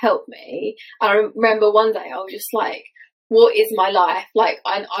had to help me. And I remember one day I was just like, what is my life like?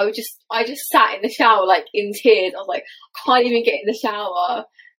 I just sat in the shower like in tears. I was like, I can't even get in the shower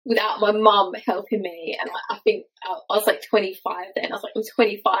without my mum helping me. And I think I was like 25 then. I was like, I'm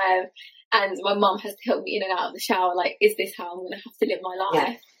 25 and my mum has to help me in and out of the shower. Like, is this how I'm going to have to live my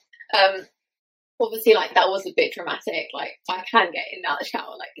life? Obviously, like, that was a bit dramatic. Like, I can get in and out of the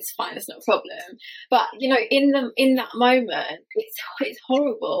shower. Like, it's fine. It's not a problem. But, you know, in that moment, it's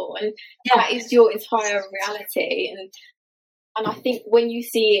horrible. And that is your entire reality. And I think when you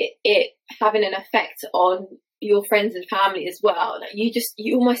see it having an effect on your friends and family as well, like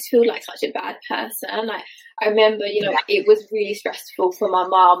you almost feel like such a bad person. Like, I remember, you know, it was really stressful for my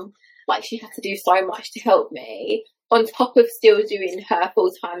mum. Like, she had to do so much to help me on top of still doing her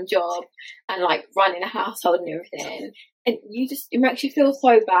full-time job and like running a household and everything. And it makes you feel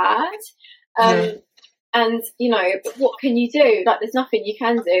so bad. And, you know, but what can you do? Like, there's nothing you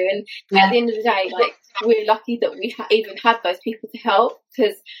can do. And at the end of the day, like, we're lucky that we even had those people to help,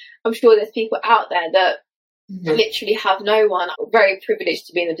 because I'm sure there's people out there that literally have no one. I'm very privileged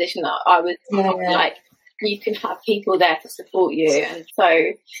to be in the position that I was like, you can have people there to support you. And so,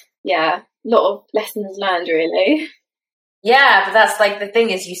 a lot of lessons learned, really. Yeah, but that's like the thing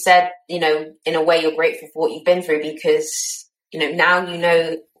is, you said, you know, in a way you're grateful for what you've been through, because, you know, now you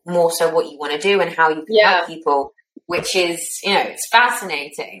know more so what you want to do and how you can help people, which is, you know, it's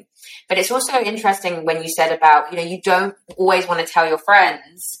fascinating. But it's also interesting when you said about, you know, you don't always want to tell your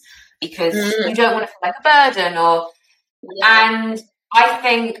friends because you don't want to feel like a burden and I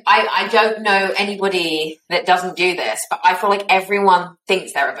think I don't know anybody that doesn't do this, but I feel like everyone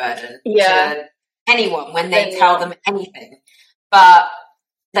thinks they're a burden to anyone when they tell them anything. But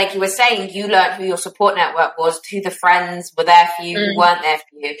like you were saying, you learned who your support network was, who the friends were there for you, who weren't there for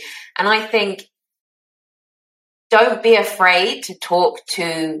you. And I think don't be afraid to talk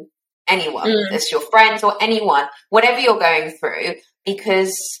to anyone. It's your friends or anyone, whatever you're going through,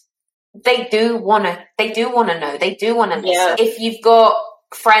 because they do want to know. They do want to listen. Yeah. If you've got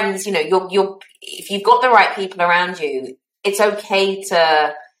friends, you know, if you've got the right people around you, it's okay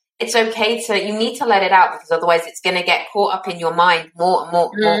to, you need to let it out, because otherwise it's going to get caught up in your mind more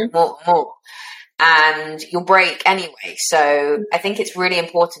and more. And you'll break anyway. So I think it's really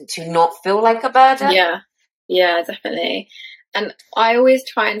important to not feel like a burden. Yeah, definitely. And I always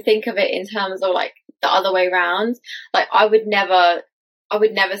try and think of it in terms of like the other way around. Like, I would never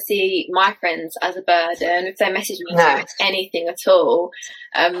see my friends as a burden if they message me for anything at all.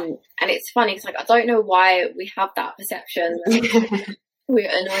 And it's funny, because like, I don't know why we have that perception that we're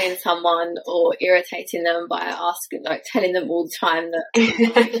annoying someone or irritating them by asking, like, telling them all the time that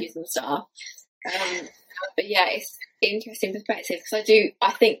issues and stuff. But yeah, it's interesting perspective, because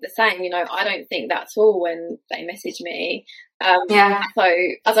I think the same. You know, I don't think that at all when they message me. So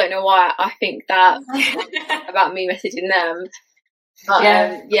I don't know why I think that about me messaging them. But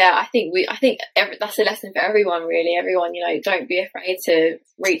I think that's a lesson for everyone, really. Everyone, you know, don't be afraid to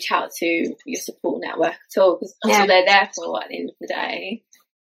reach out to your support network at all, because that's what they're there for at the end of the day.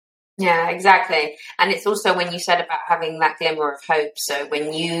 Yeah, exactly. And it's also when you said about having that glimmer of hope. So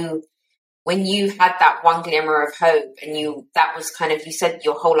when you had that one glimmer of hope, and that was kind of, you said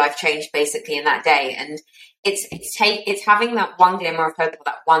your whole life changed basically in that day. And it's having that one glimmer of hope, or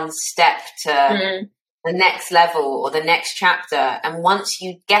that one step to the next level or the next chapter. And once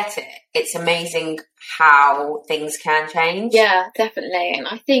you get it, it's amazing how things can change. Yeah, definitely. And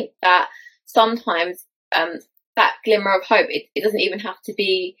I think that sometimes that glimmer of hope, it doesn't even have to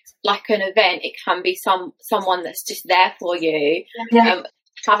be like an event. It can be someone that's just there for you. Yeah.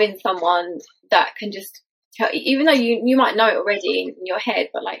 Having someone that can just tell, even though you might know it already in your head,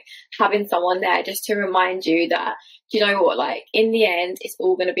 but like having someone there just to remind you that, do you know what, like in the end it's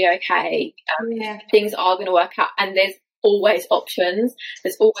all going to be okay. Things are going to work out, and there's always options,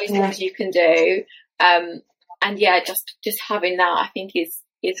 there's always things you can do, and just having that, I think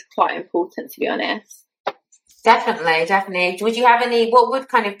is quite important, to be honest. Definitely. Would you have what would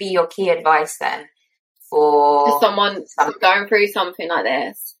kind of be your key advice then for someone going through something like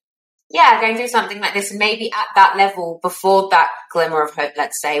this? Yeah, going through something like this, maybe at that level, before that glimmer of hope,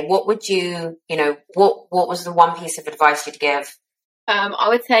 let's say, what would what was the one piece of advice you'd give? I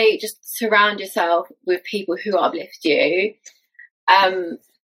would say just surround yourself with people who uplift you.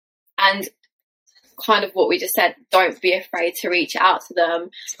 And kind of what we just said, don't be afraid to reach out to them,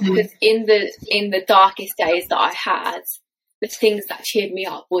 because in the darkest days that I had, the things that cheered me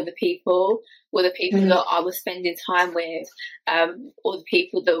up were the people that I was spending time with, or the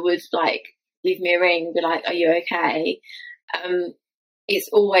people that would like give me a ring and be like, are you okay? It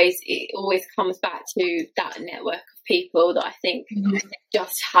always comes back to that network of people that I think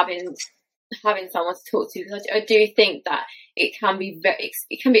just having someone to talk to, because I do think that it can be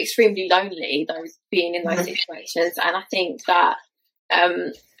extremely lonely, those being in those situations. And I think that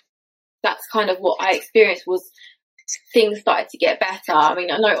that's kind of what I experienced, was things started to get better. I mean,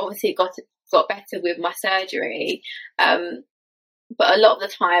 I know obviously it got better with my surgery, but a lot of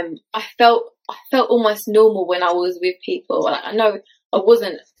the time I felt almost normal when I was with people. Like, I know I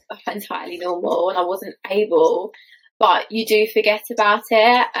wasn't entirely normal and I wasn't able, but you do forget about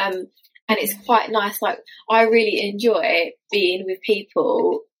it. And it's quite nice. Like, I really enjoy being with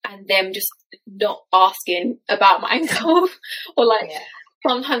people and them just not asking about my ankle or like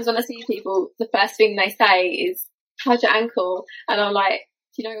sometimes when I see people, the first thing they say is, how's your ankle? And I'm like,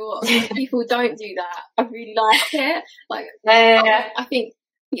 you know what? People don't do that. I really like it. Like, I think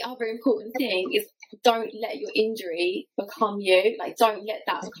the other important thing is, don't let your injury become you. Like, don't let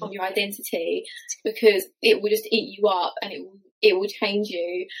that become your identity, because it will just eat you up and it will change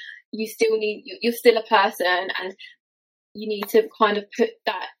you. You're still a person, and you need to kind of put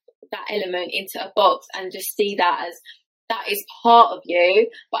that element into a box and just see that as that is part of you,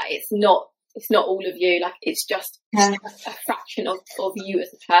 but it's not all of you. Like, it's just a fraction of you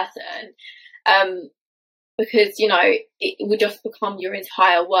as a person. Because, you know, it will just become your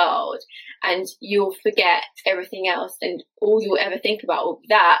entire world, and you'll forget everything else, and all you'll ever think about will be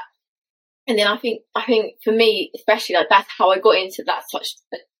that. And then I think for me, especially, like, that's how I got into that such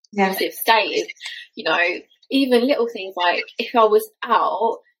a massive state, is, you know, even little things like if I was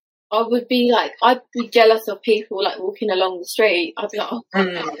out, I'd be jealous of people like walking along the street. I'd be like, oh, I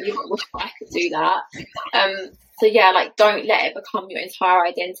wish I could do that. So yeah, like, don't let it become your entire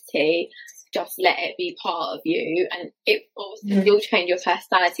identity. Just let it be part of you, and it will change your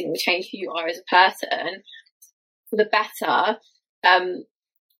personality and will change who you are as a person for the better.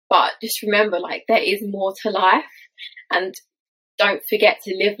 But just remember, like, there is more to life, and don't forget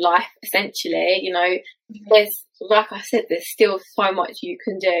to live life, essentially. You know, there's, like I said, there's still so much you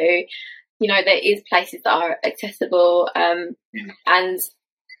can do. You know, there is places that are accessible, and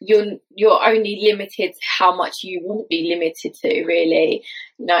you're only limited to how much you want to be limited to, really.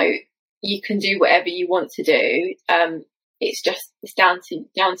 You know, you can do whatever you want to do. It's down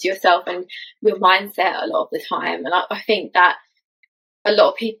to yourself and your mindset a lot of the time. And I think that a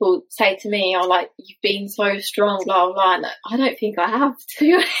lot of people say to me, "Oh, like, you've been so strong, blah blah," and I don't think I have, to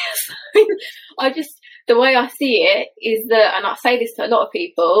be honest. The way I see it is that, and I say this to a lot of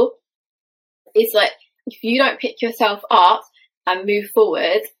people, is like, if you don't pick yourself up and move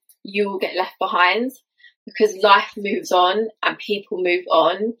forward, you will get left behind, because life moves on and people move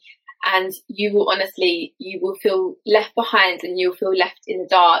on, and you will feel left behind, and you'll feel left in the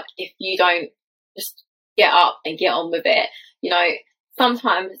dark if you don't just get up and get on with it. You know,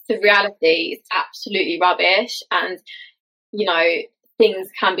 sometimes the reality is absolutely rubbish, and, you know, things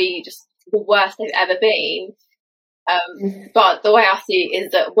can be just the worst they've ever been. But the way I see it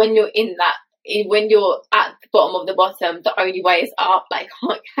is that when you're when you're at the bottom of the bottom, the only way is up. Like,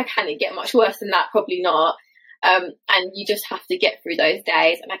 can it get much worse than that? Probably not. And you just have to get through those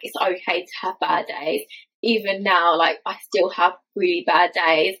days, and like it's okay to have bad days. Even now, like I still have really bad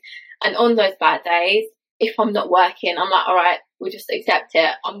days, and on those bad days, if I'm not working, I'm like, all right, we'll just accept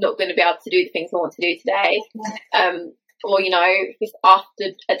it. I'm not going to be able to do the things I want to do today. Or, you know, if it's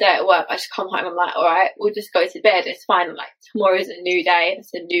after a day at work, I just come home, I'm like, all right, we'll just go to bed. It's fine. Like, tomorrow's a new day.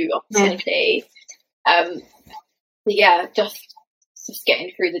 It's a new opportunity. But yeah, just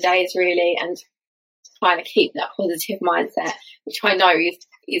getting through the days, really, and trying to keep that positive mindset, which I know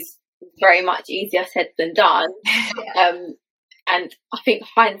is very much easier said than done. And I think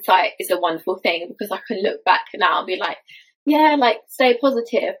hindsight is a wonderful thing, because I can look back now and be like, yeah, like stay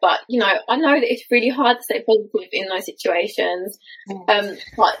positive. But, you know, I know that it's really hard to stay positive in those situations.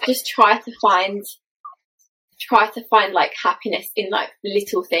 But just try to find like happiness in like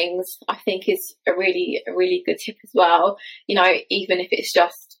little things, I think is a really good tip as well. You know, even if it's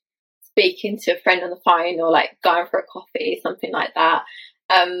just speaking to a friend on the phone, or like going for a coffee, something like that.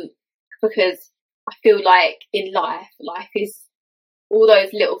 Because I feel like in life is all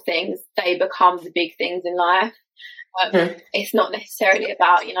those little things, they become the big things in life. It's not necessarily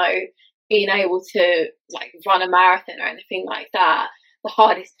about, you know, being able to like run a marathon or anything like that. The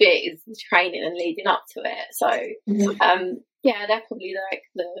hardest bit is the training and leading up to it. So, yeah, they're probably like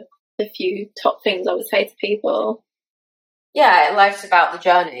the few top things I would say to people. Yeah, life's about the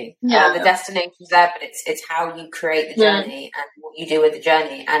journey. The destination's there, but it's how you create the journey and what you do with the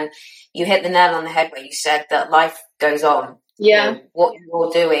journey. And you hit the nail on the head where you said that life goes on. Yeah. You know, what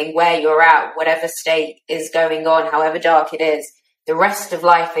you're doing, where you're at, whatever state is going on, however dark it is, the rest of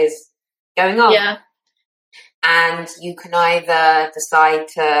life is going on. Yeah. And you can either decide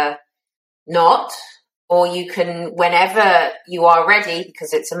to not, or you can, whenever you are ready,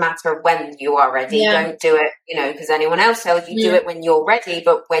 because it's a matter of when you are ready. Don't do it, you know, because anyone else tells you do it when you're ready.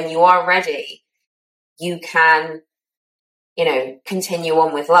 But when you are ready, you can, you know, continue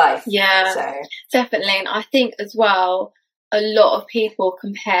on with life. Yeah, so definitely. And I think as well, a lot of people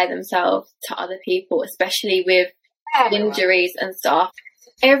compare themselves to other people, especially with injuries and stuff.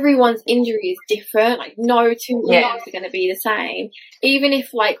 Everyone's injury is different. Like no two injuries are going to be the same. Even if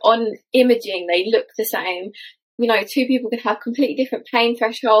like on imaging they look the same, you know, two people could have completely different pain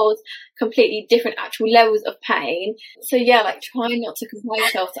thresholds, completely different actual levels of pain. So yeah, like try not to compare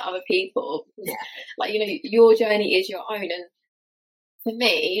yourself to other people. Like, you know, your journey is your own. And for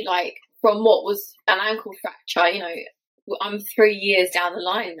me, like from what was an ankle fracture, you know, I'm 3 years down the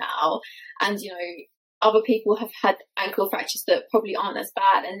line now, and you know, other people have had ankle fractures that probably aren't as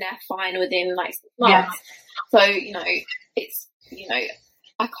bad, and they're fine within like 6 months. So, you know, it's, you know,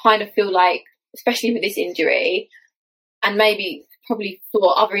 I kind of feel like, especially with this injury, and maybe probably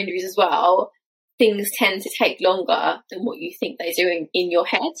for other injuries as well, things tend to take longer than what you think they do in your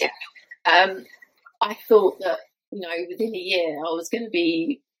head. I thought that, you know, within a year I was going to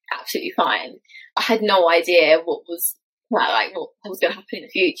be absolutely fine. I had no idea what was going to happen in the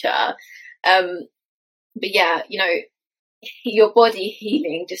future. But yeah, you know, your body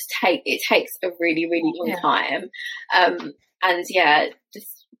healing takes a really, really long time. And yeah,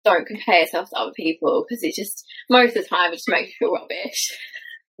 just don't compare yourself to other people, because it just, most of the time, it just makes you feel rubbish.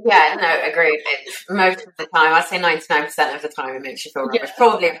 Yeah, no, agreed. Most of the time, I'd say 99% of the time it makes you feel rubbish.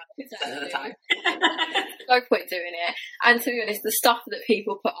 Probably 100% of the time. No point doing it. And to be honest, the stuff that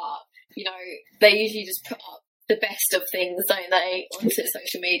people put up, you know, they usually just put up the best of things, don't they, onto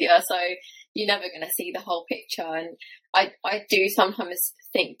social media. So you're never going to see the whole picture. And I do sometimes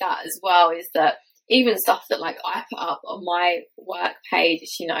think that as well, is that even stuff that like I put up on my work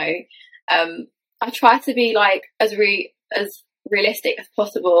page, you know, I try to be like as realistic as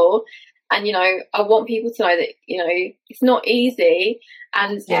possible. And, you know, I want people to know that, you know, it's not easy,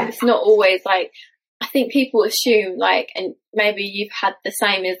 and it's not always like, I think people assume like, and maybe you've had the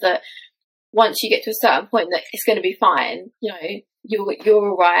same, is that once you get to a certain point that it's going to be fine, you know, you're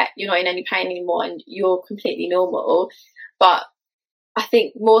all right, you're not in any pain anymore, and you're completely normal. But I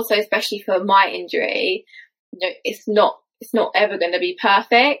think more so, especially for my injury, you know, it's not ever going to be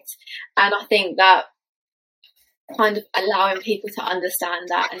perfect. And I think that kind of allowing people to understand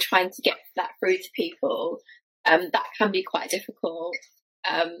that and trying to get that through to people, that can be quite difficult.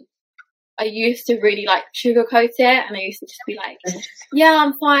 I used to really like sugarcoat it, and I used to just be like, yeah,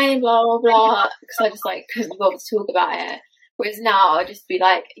 I'm fine, blah, blah, blah, because I just like couldn't bother to talk about it. Whereas now I'll just be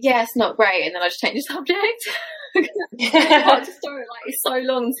like, yeah, it's not great, and then I just change the subject. I just don't, like, it's so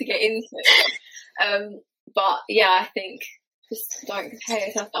long to get into. But yeah, I think just don't compare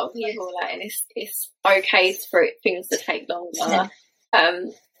yourself to other people, like, and it's okay for things to take longer.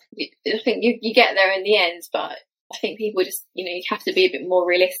 I think you get there in the end, but I think people just, you have to be a bit more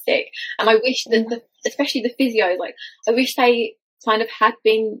realistic. And I wish that, especially the physios, like, I wish they kind of had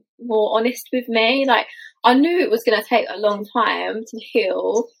been more honest with me. Like, I knew it was going to take a long time to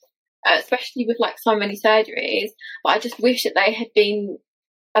heal, especially with like so many surgeries, but I just wish that they had been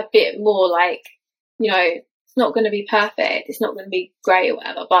a bit more like, it's not going to be perfect, it's not going to be great or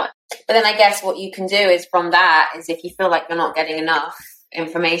whatever. But then I guess what you can do is from that is, if you feel like you're not getting enough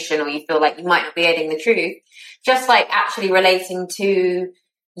information, or you feel like you might not be getting the truth, just like actually relating to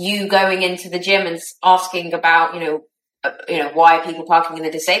you going into the gym and asking about, why are people parking in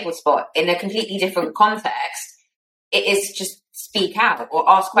the disabled spot in a completely different context. It is just speak out or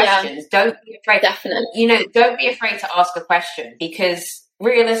ask questions. Yeah. Don't be afraid. Definitely. Don't be afraid to ask a question, because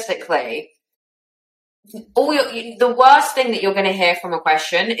realistically, the worst thing that you're going to hear from a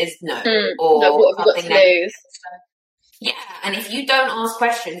question is no, or what have we got to lose? Yeah, and if you don't ask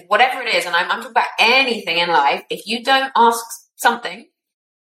questions, whatever it is, and I'm talking about anything in life, if you don't ask something,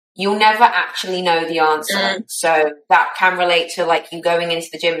 you'll never actually know the answer. So that can relate to like you going into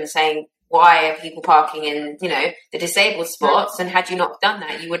the gym and saying, why are people parking in, the disabled spots? And had you not done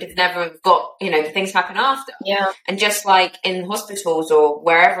that, you would have never got, the things happen after. Yeah. And just like in hospitals or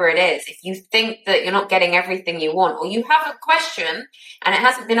wherever it is, if you think that you're not getting everything you want, or you have a question and it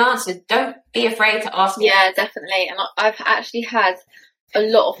hasn't been answered, don't be afraid to ask it. Yeah, definitely. And I've actually had a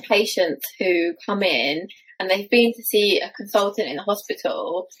lot of patients who come in and they've been to see a consultant in the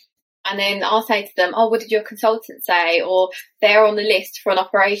hospital, and then I'll say to them, oh, what did your consultant say? Or they're on the list for an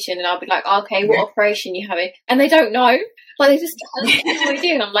operation, and I'll be like, okay, what operation are you having? And they don't know. Like, they just have no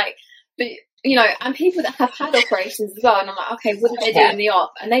idea. And I'm like, but, and people that have had operations as well, and I'm like, okay, what did they do in the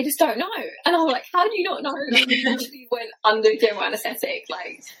op? And they just don't know. And I'm like, how do you not know? Like, you actually went under general anaesthetic.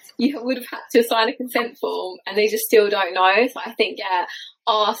 Like, you would have had to sign a consent form, and they just still don't know. So I think,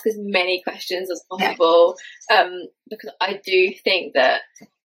 ask as many questions as possible, because I do think that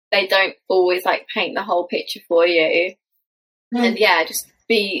they don't always like paint the whole picture for you. And just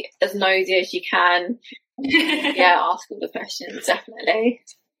be as nosy as you can. Ask all the questions, definitely.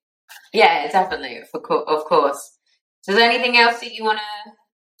 Yeah, definitely, of course. So is there anything else that you want to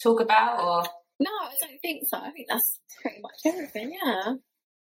talk about, or? No, I don't think so. I think that's pretty much everything, yeah.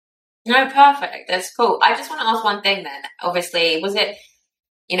 No, perfect. That's cool. I just want to ask one thing then. Obviously, was it,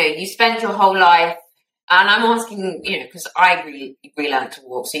 you spent your whole life, and I'm asking, because I relearned to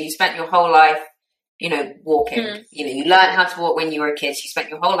walk. So you spent your whole life, walking. You learned how to walk when you were a kid. So you spent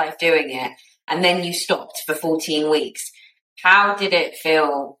your whole life doing it, and then you stopped for 14 weeks. How did it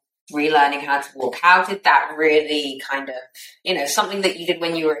feel relearning how to walk? How did that really kind of, something that you did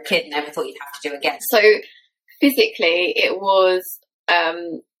when you were a kid and never thought you'd have to do again? So physically, it was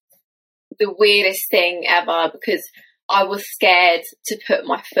the weirdest thing ever, because I was scared to put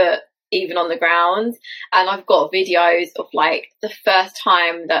my foot even on the ground. And I've got videos of like the first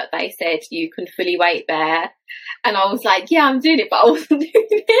time that they said you can fully weight bear, and I was like, yeah, I'm doing it, but I wasn't doing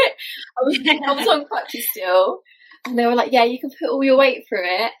it. I was on crutches still, and they were like, yeah, you can put all your weight through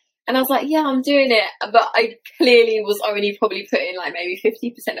it, and I was like, yeah, I'm doing it, but I clearly was only probably putting like maybe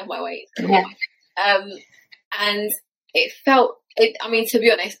 50% of my weight through it. And it felt, to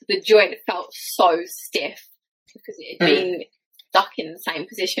be honest, the joint felt so stiff because it had been stuck in the same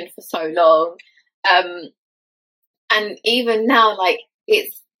position for so long. And even now, like,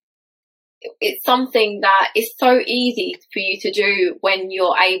 it's something that is so easy for you to do when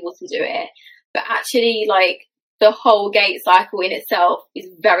you're able to do it, but actually, like, the whole gait cycle in itself is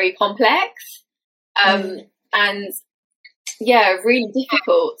very complex, and really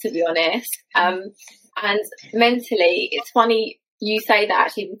difficult, to be honest. And mentally, it's funny you say that,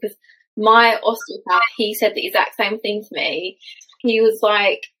 actually, because my osteopath, he said the exact same thing to me. He was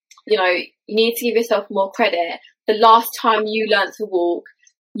like, you need to give yourself more credit. The last time you learnt to walk,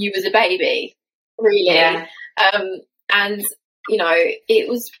 you was a baby, really. Yeah. And and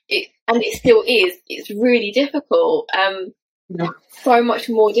it still is. It's really difficult. So much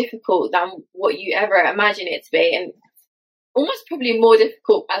more difficult than what you ever imagine it to be, and almost probably more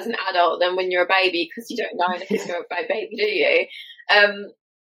difficult as an adult than when you're a baby, because you don't know anything you're a baby, do you?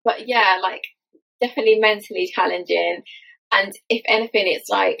 But yeah, like, definitely mentally challenging. And if anything, it's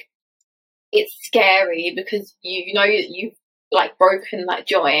like, it's scary because you've like broken that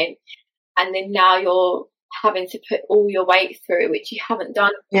joint, and then now you're having to put all your weight through, which you haven't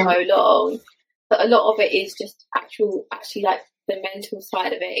done for so long. But a lot of it is just actually like the mental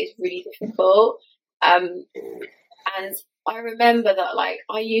side of it is really difficult. And I remember that, like,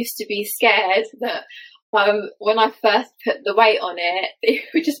 I used to be scared that when I first put the weight on it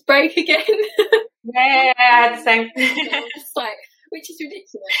would just break again. Yeah, I had the same. Just like, which is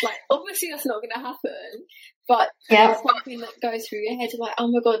ridiculous. Like, obviously that's not going to happen. but Yeah. it's something that goes through your head, like,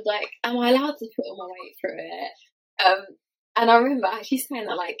 oh my God, like, am I allowed to put all my weight through it? And I remember actually saying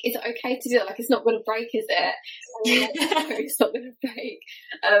that, like, is it okay to do it? Like, it's not going to break, is it? And like, no, it's not going to break.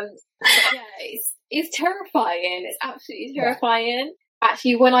 But yeah, it's terrifying. It's absolutely terrifying.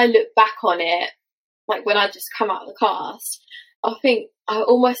 Actually, when I look back on it, like when I just come out of the cast, I think I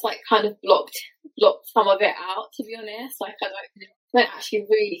almost like kind of blocked some of it out, to be honest. Like I don't actually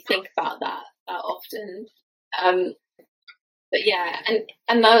really think about that often. But yeah,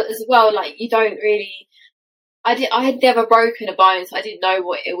 and as well, like you don't really. I had never broken a bone, so I didn't know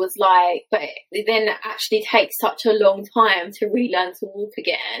what it was like. But it then actually takes such a long time to relearn to walk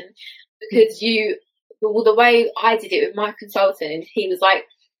again, because the way I did it with my consultant, he was like,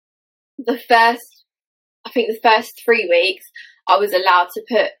 the first 3 weeks, I was allowed to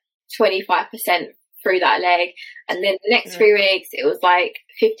put 25% through that leg, and then the next 3 weeks it was like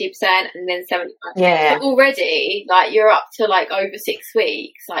 50%, and then 75%. Yeah. So already, like you're up to like over 6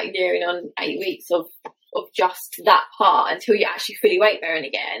 weeks, like nearing on 8 weeks of just that part until you're actually fully weight bearing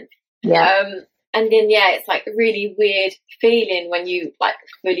again. Yeah. And then it's like a really weird feeling when you like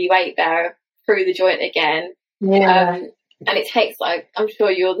fully weight bear through the joint again. Yeah. And it takes, like, I'm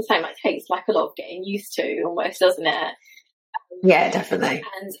sure you're the same, like, it takes like a lot of getting used to almost, doesn't it? Yeah, definitely.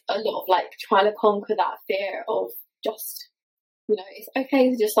 And a lot of like trying to conquer that fear of just, you know, it's okay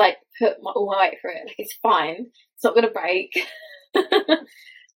to just like put all my weight through it. Like, it's fine. It's not going to break.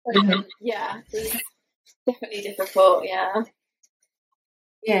 Yeah, it's definitely difficult. Yeah.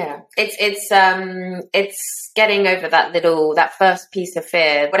 Yeah, it's getting over that first piece of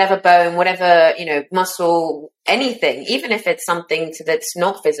fear, whatever bone, whatever, you know, muscle, anything, even if it's something that's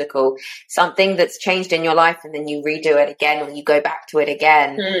not physical, something that's changed in your life, and then you redo it again, or you go back to it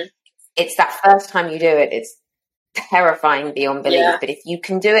again. It's that first time you do it, it's terrifying beyond belief. Yeah. But if you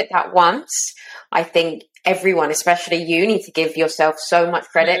can do it that once, I think everyone, especially you, need to give yourself so much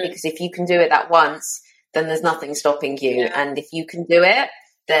credit, because if you can do it that once, then there's nothing stopping you. Yeah. And if you can do it,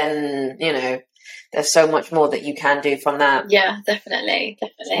 then, you know, there's so much more that you can do from that. Yeah, definitely. So,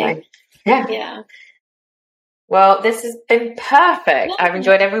 yeah. Yeah. Well, this has been perfect. I've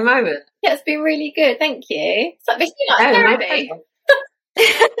enjoyed every moment. Yeah, it's been really good. Thank you. It's like therapy.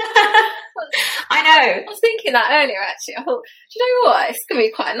 I know. I was thinking that earlier, actually. I thought, do you know what? It's going to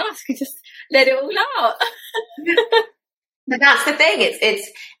be quite nice to just let it all out. But that's the thing.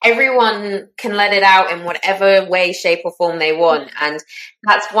 It's everyone can let it out in whatever way, shape, or form they want. And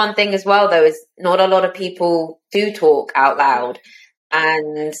that's one thing as well, though, is not a lot of people do talk out loud.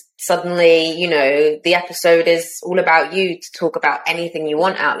 And suddenly, you know, the episode is all about you to talk about anything you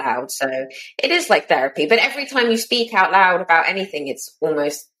want out loud. So it is like therapy. But every time you speak out loud about anything, it's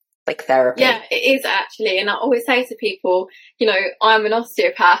almost like therapy. Yeah, it is actually. And I always say to people, you know, I'm an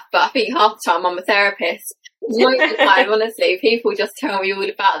osteopath, but I think half the time I'm a therapist. Most of the time, honestly, people just tell me all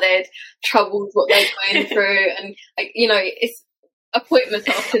about their troubles, what they're going through, and like, you know, it's appointments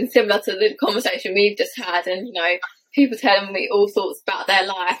are often similar to the conversation we've just had, and you know, people telling me all sorts about their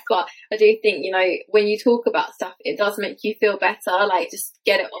life. But I do think, you know, when you talk about stuff, it does make you feel better. Like, just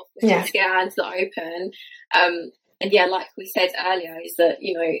get it off, just get out into the open. And yeah, like we said earlier, is that,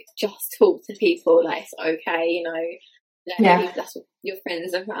 you know, just talk to people. Like, it's okay, you know. That's what your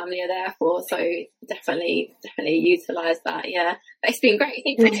friends and family are there for, so definitely utilise that. Yeah, but it's been great.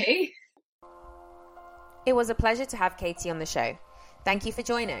 Thank you. It was a pleasure to have Katie on the show. Thank you for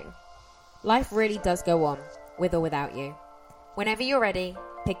joining. Life really does go on, with or without you. Whenever you're ready,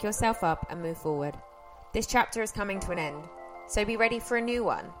 pick yourself up and move forward. This chapter is coming to an end, so be ready for a new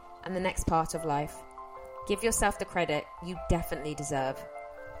one and the next part of life. Give yourself the credit you definitely deserve.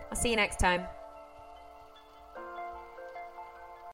 I'll see you next time.